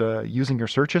it wasn't using your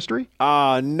search history?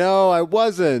 No, I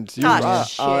wasn't. Shit.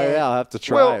 I'll have to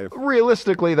try. Well,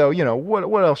 realistically, though, you know,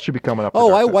 what else should be coming up?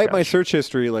 I wipe my search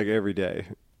history like every day.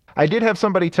 I did have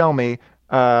somebody tell me,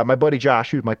 my buddy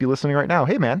Josh, who might be listening right now,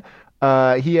 hey, man,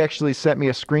 he actually sent me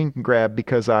a screen grab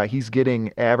because he's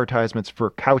getting advertisements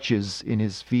for couches in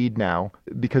his feed now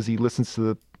because he listens to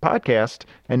the podcast,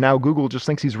 and now Google just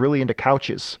thinks he's really into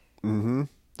couches. Mm-hmm.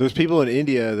 There's people in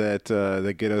India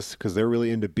that get us because they're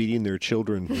really into beating their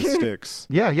children with sticks.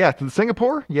 Yeah.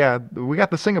 Singapore? Yeah, we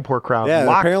got the Singapore crowd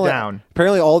locked down.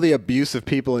 Apparently all the abusive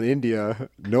people in India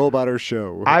know about our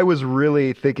show. I was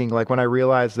really thinking, like, when I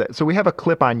realized that... So we have a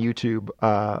clip on YouTube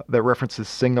that references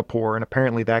Singapore, and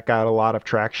apparently that got a lot of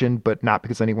traction, but not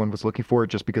because anyone was looking for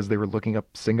it, just because they were looking up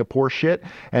Singapore shit.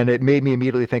 And it made me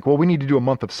immediately think, well, we need to do a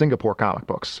month of Singapore comic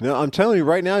books. No, I'm telling you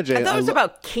right now, Jay. I thought it was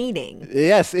about caning.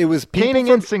 Yes, it was people caning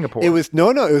in Singapore. It was it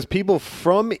was people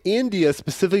from India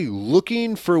specifically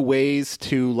looking for ways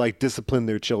to like discipline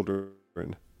their children.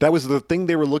 That was the thing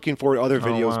they were looking for in other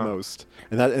videos most,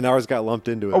 and ours got lumped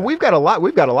into it. Oh, we've got a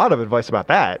lot of advice about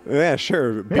that. Yeah,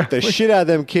 sure. Beat the shit out of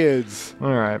them kids.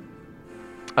 All right.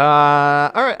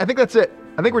 I think that's it.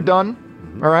 I think we're done.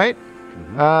 Mm-hmm. All right.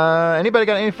 Mm-hmm. Anybody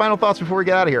got any final thoughts before we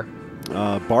get out of here?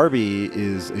 Barbie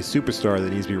is a superstar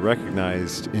that needs to be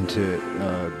recognized into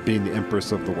being the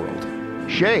empress of the world.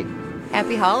 Shay.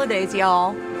 Happy holidays,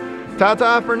 y'all.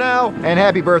 Ta-ta for now, and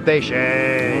happy birthday,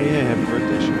 Shay. Oh, yeah, happy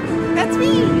birthday, Shay. That's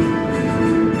me.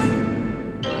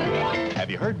 Have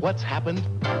you heard what's happened?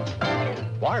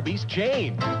 Barbie's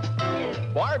changed.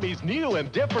 Barbie's new and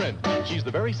different. She's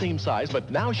the very same size, but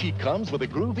now she comes with a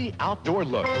groovy outdoor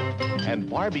look. And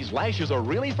Barbie's lashes are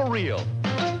really for real.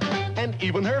 And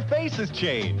even her face has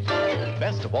changed.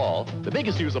 Best of all, the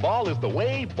biggest news of all is the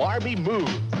way Barbie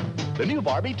moves. The new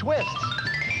Barbie twists.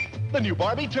 The new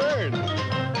Barbie turns.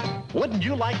 Wouldn't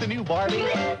you like the new Barbie?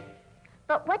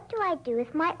 But what do I do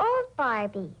with my old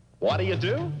Barbie? What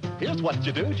do? Here's what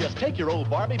you do. Just take your old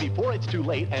Barbie before it's too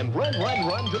late and run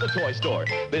to the toy store.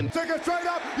 Then take it straight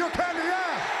up your candy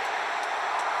ass.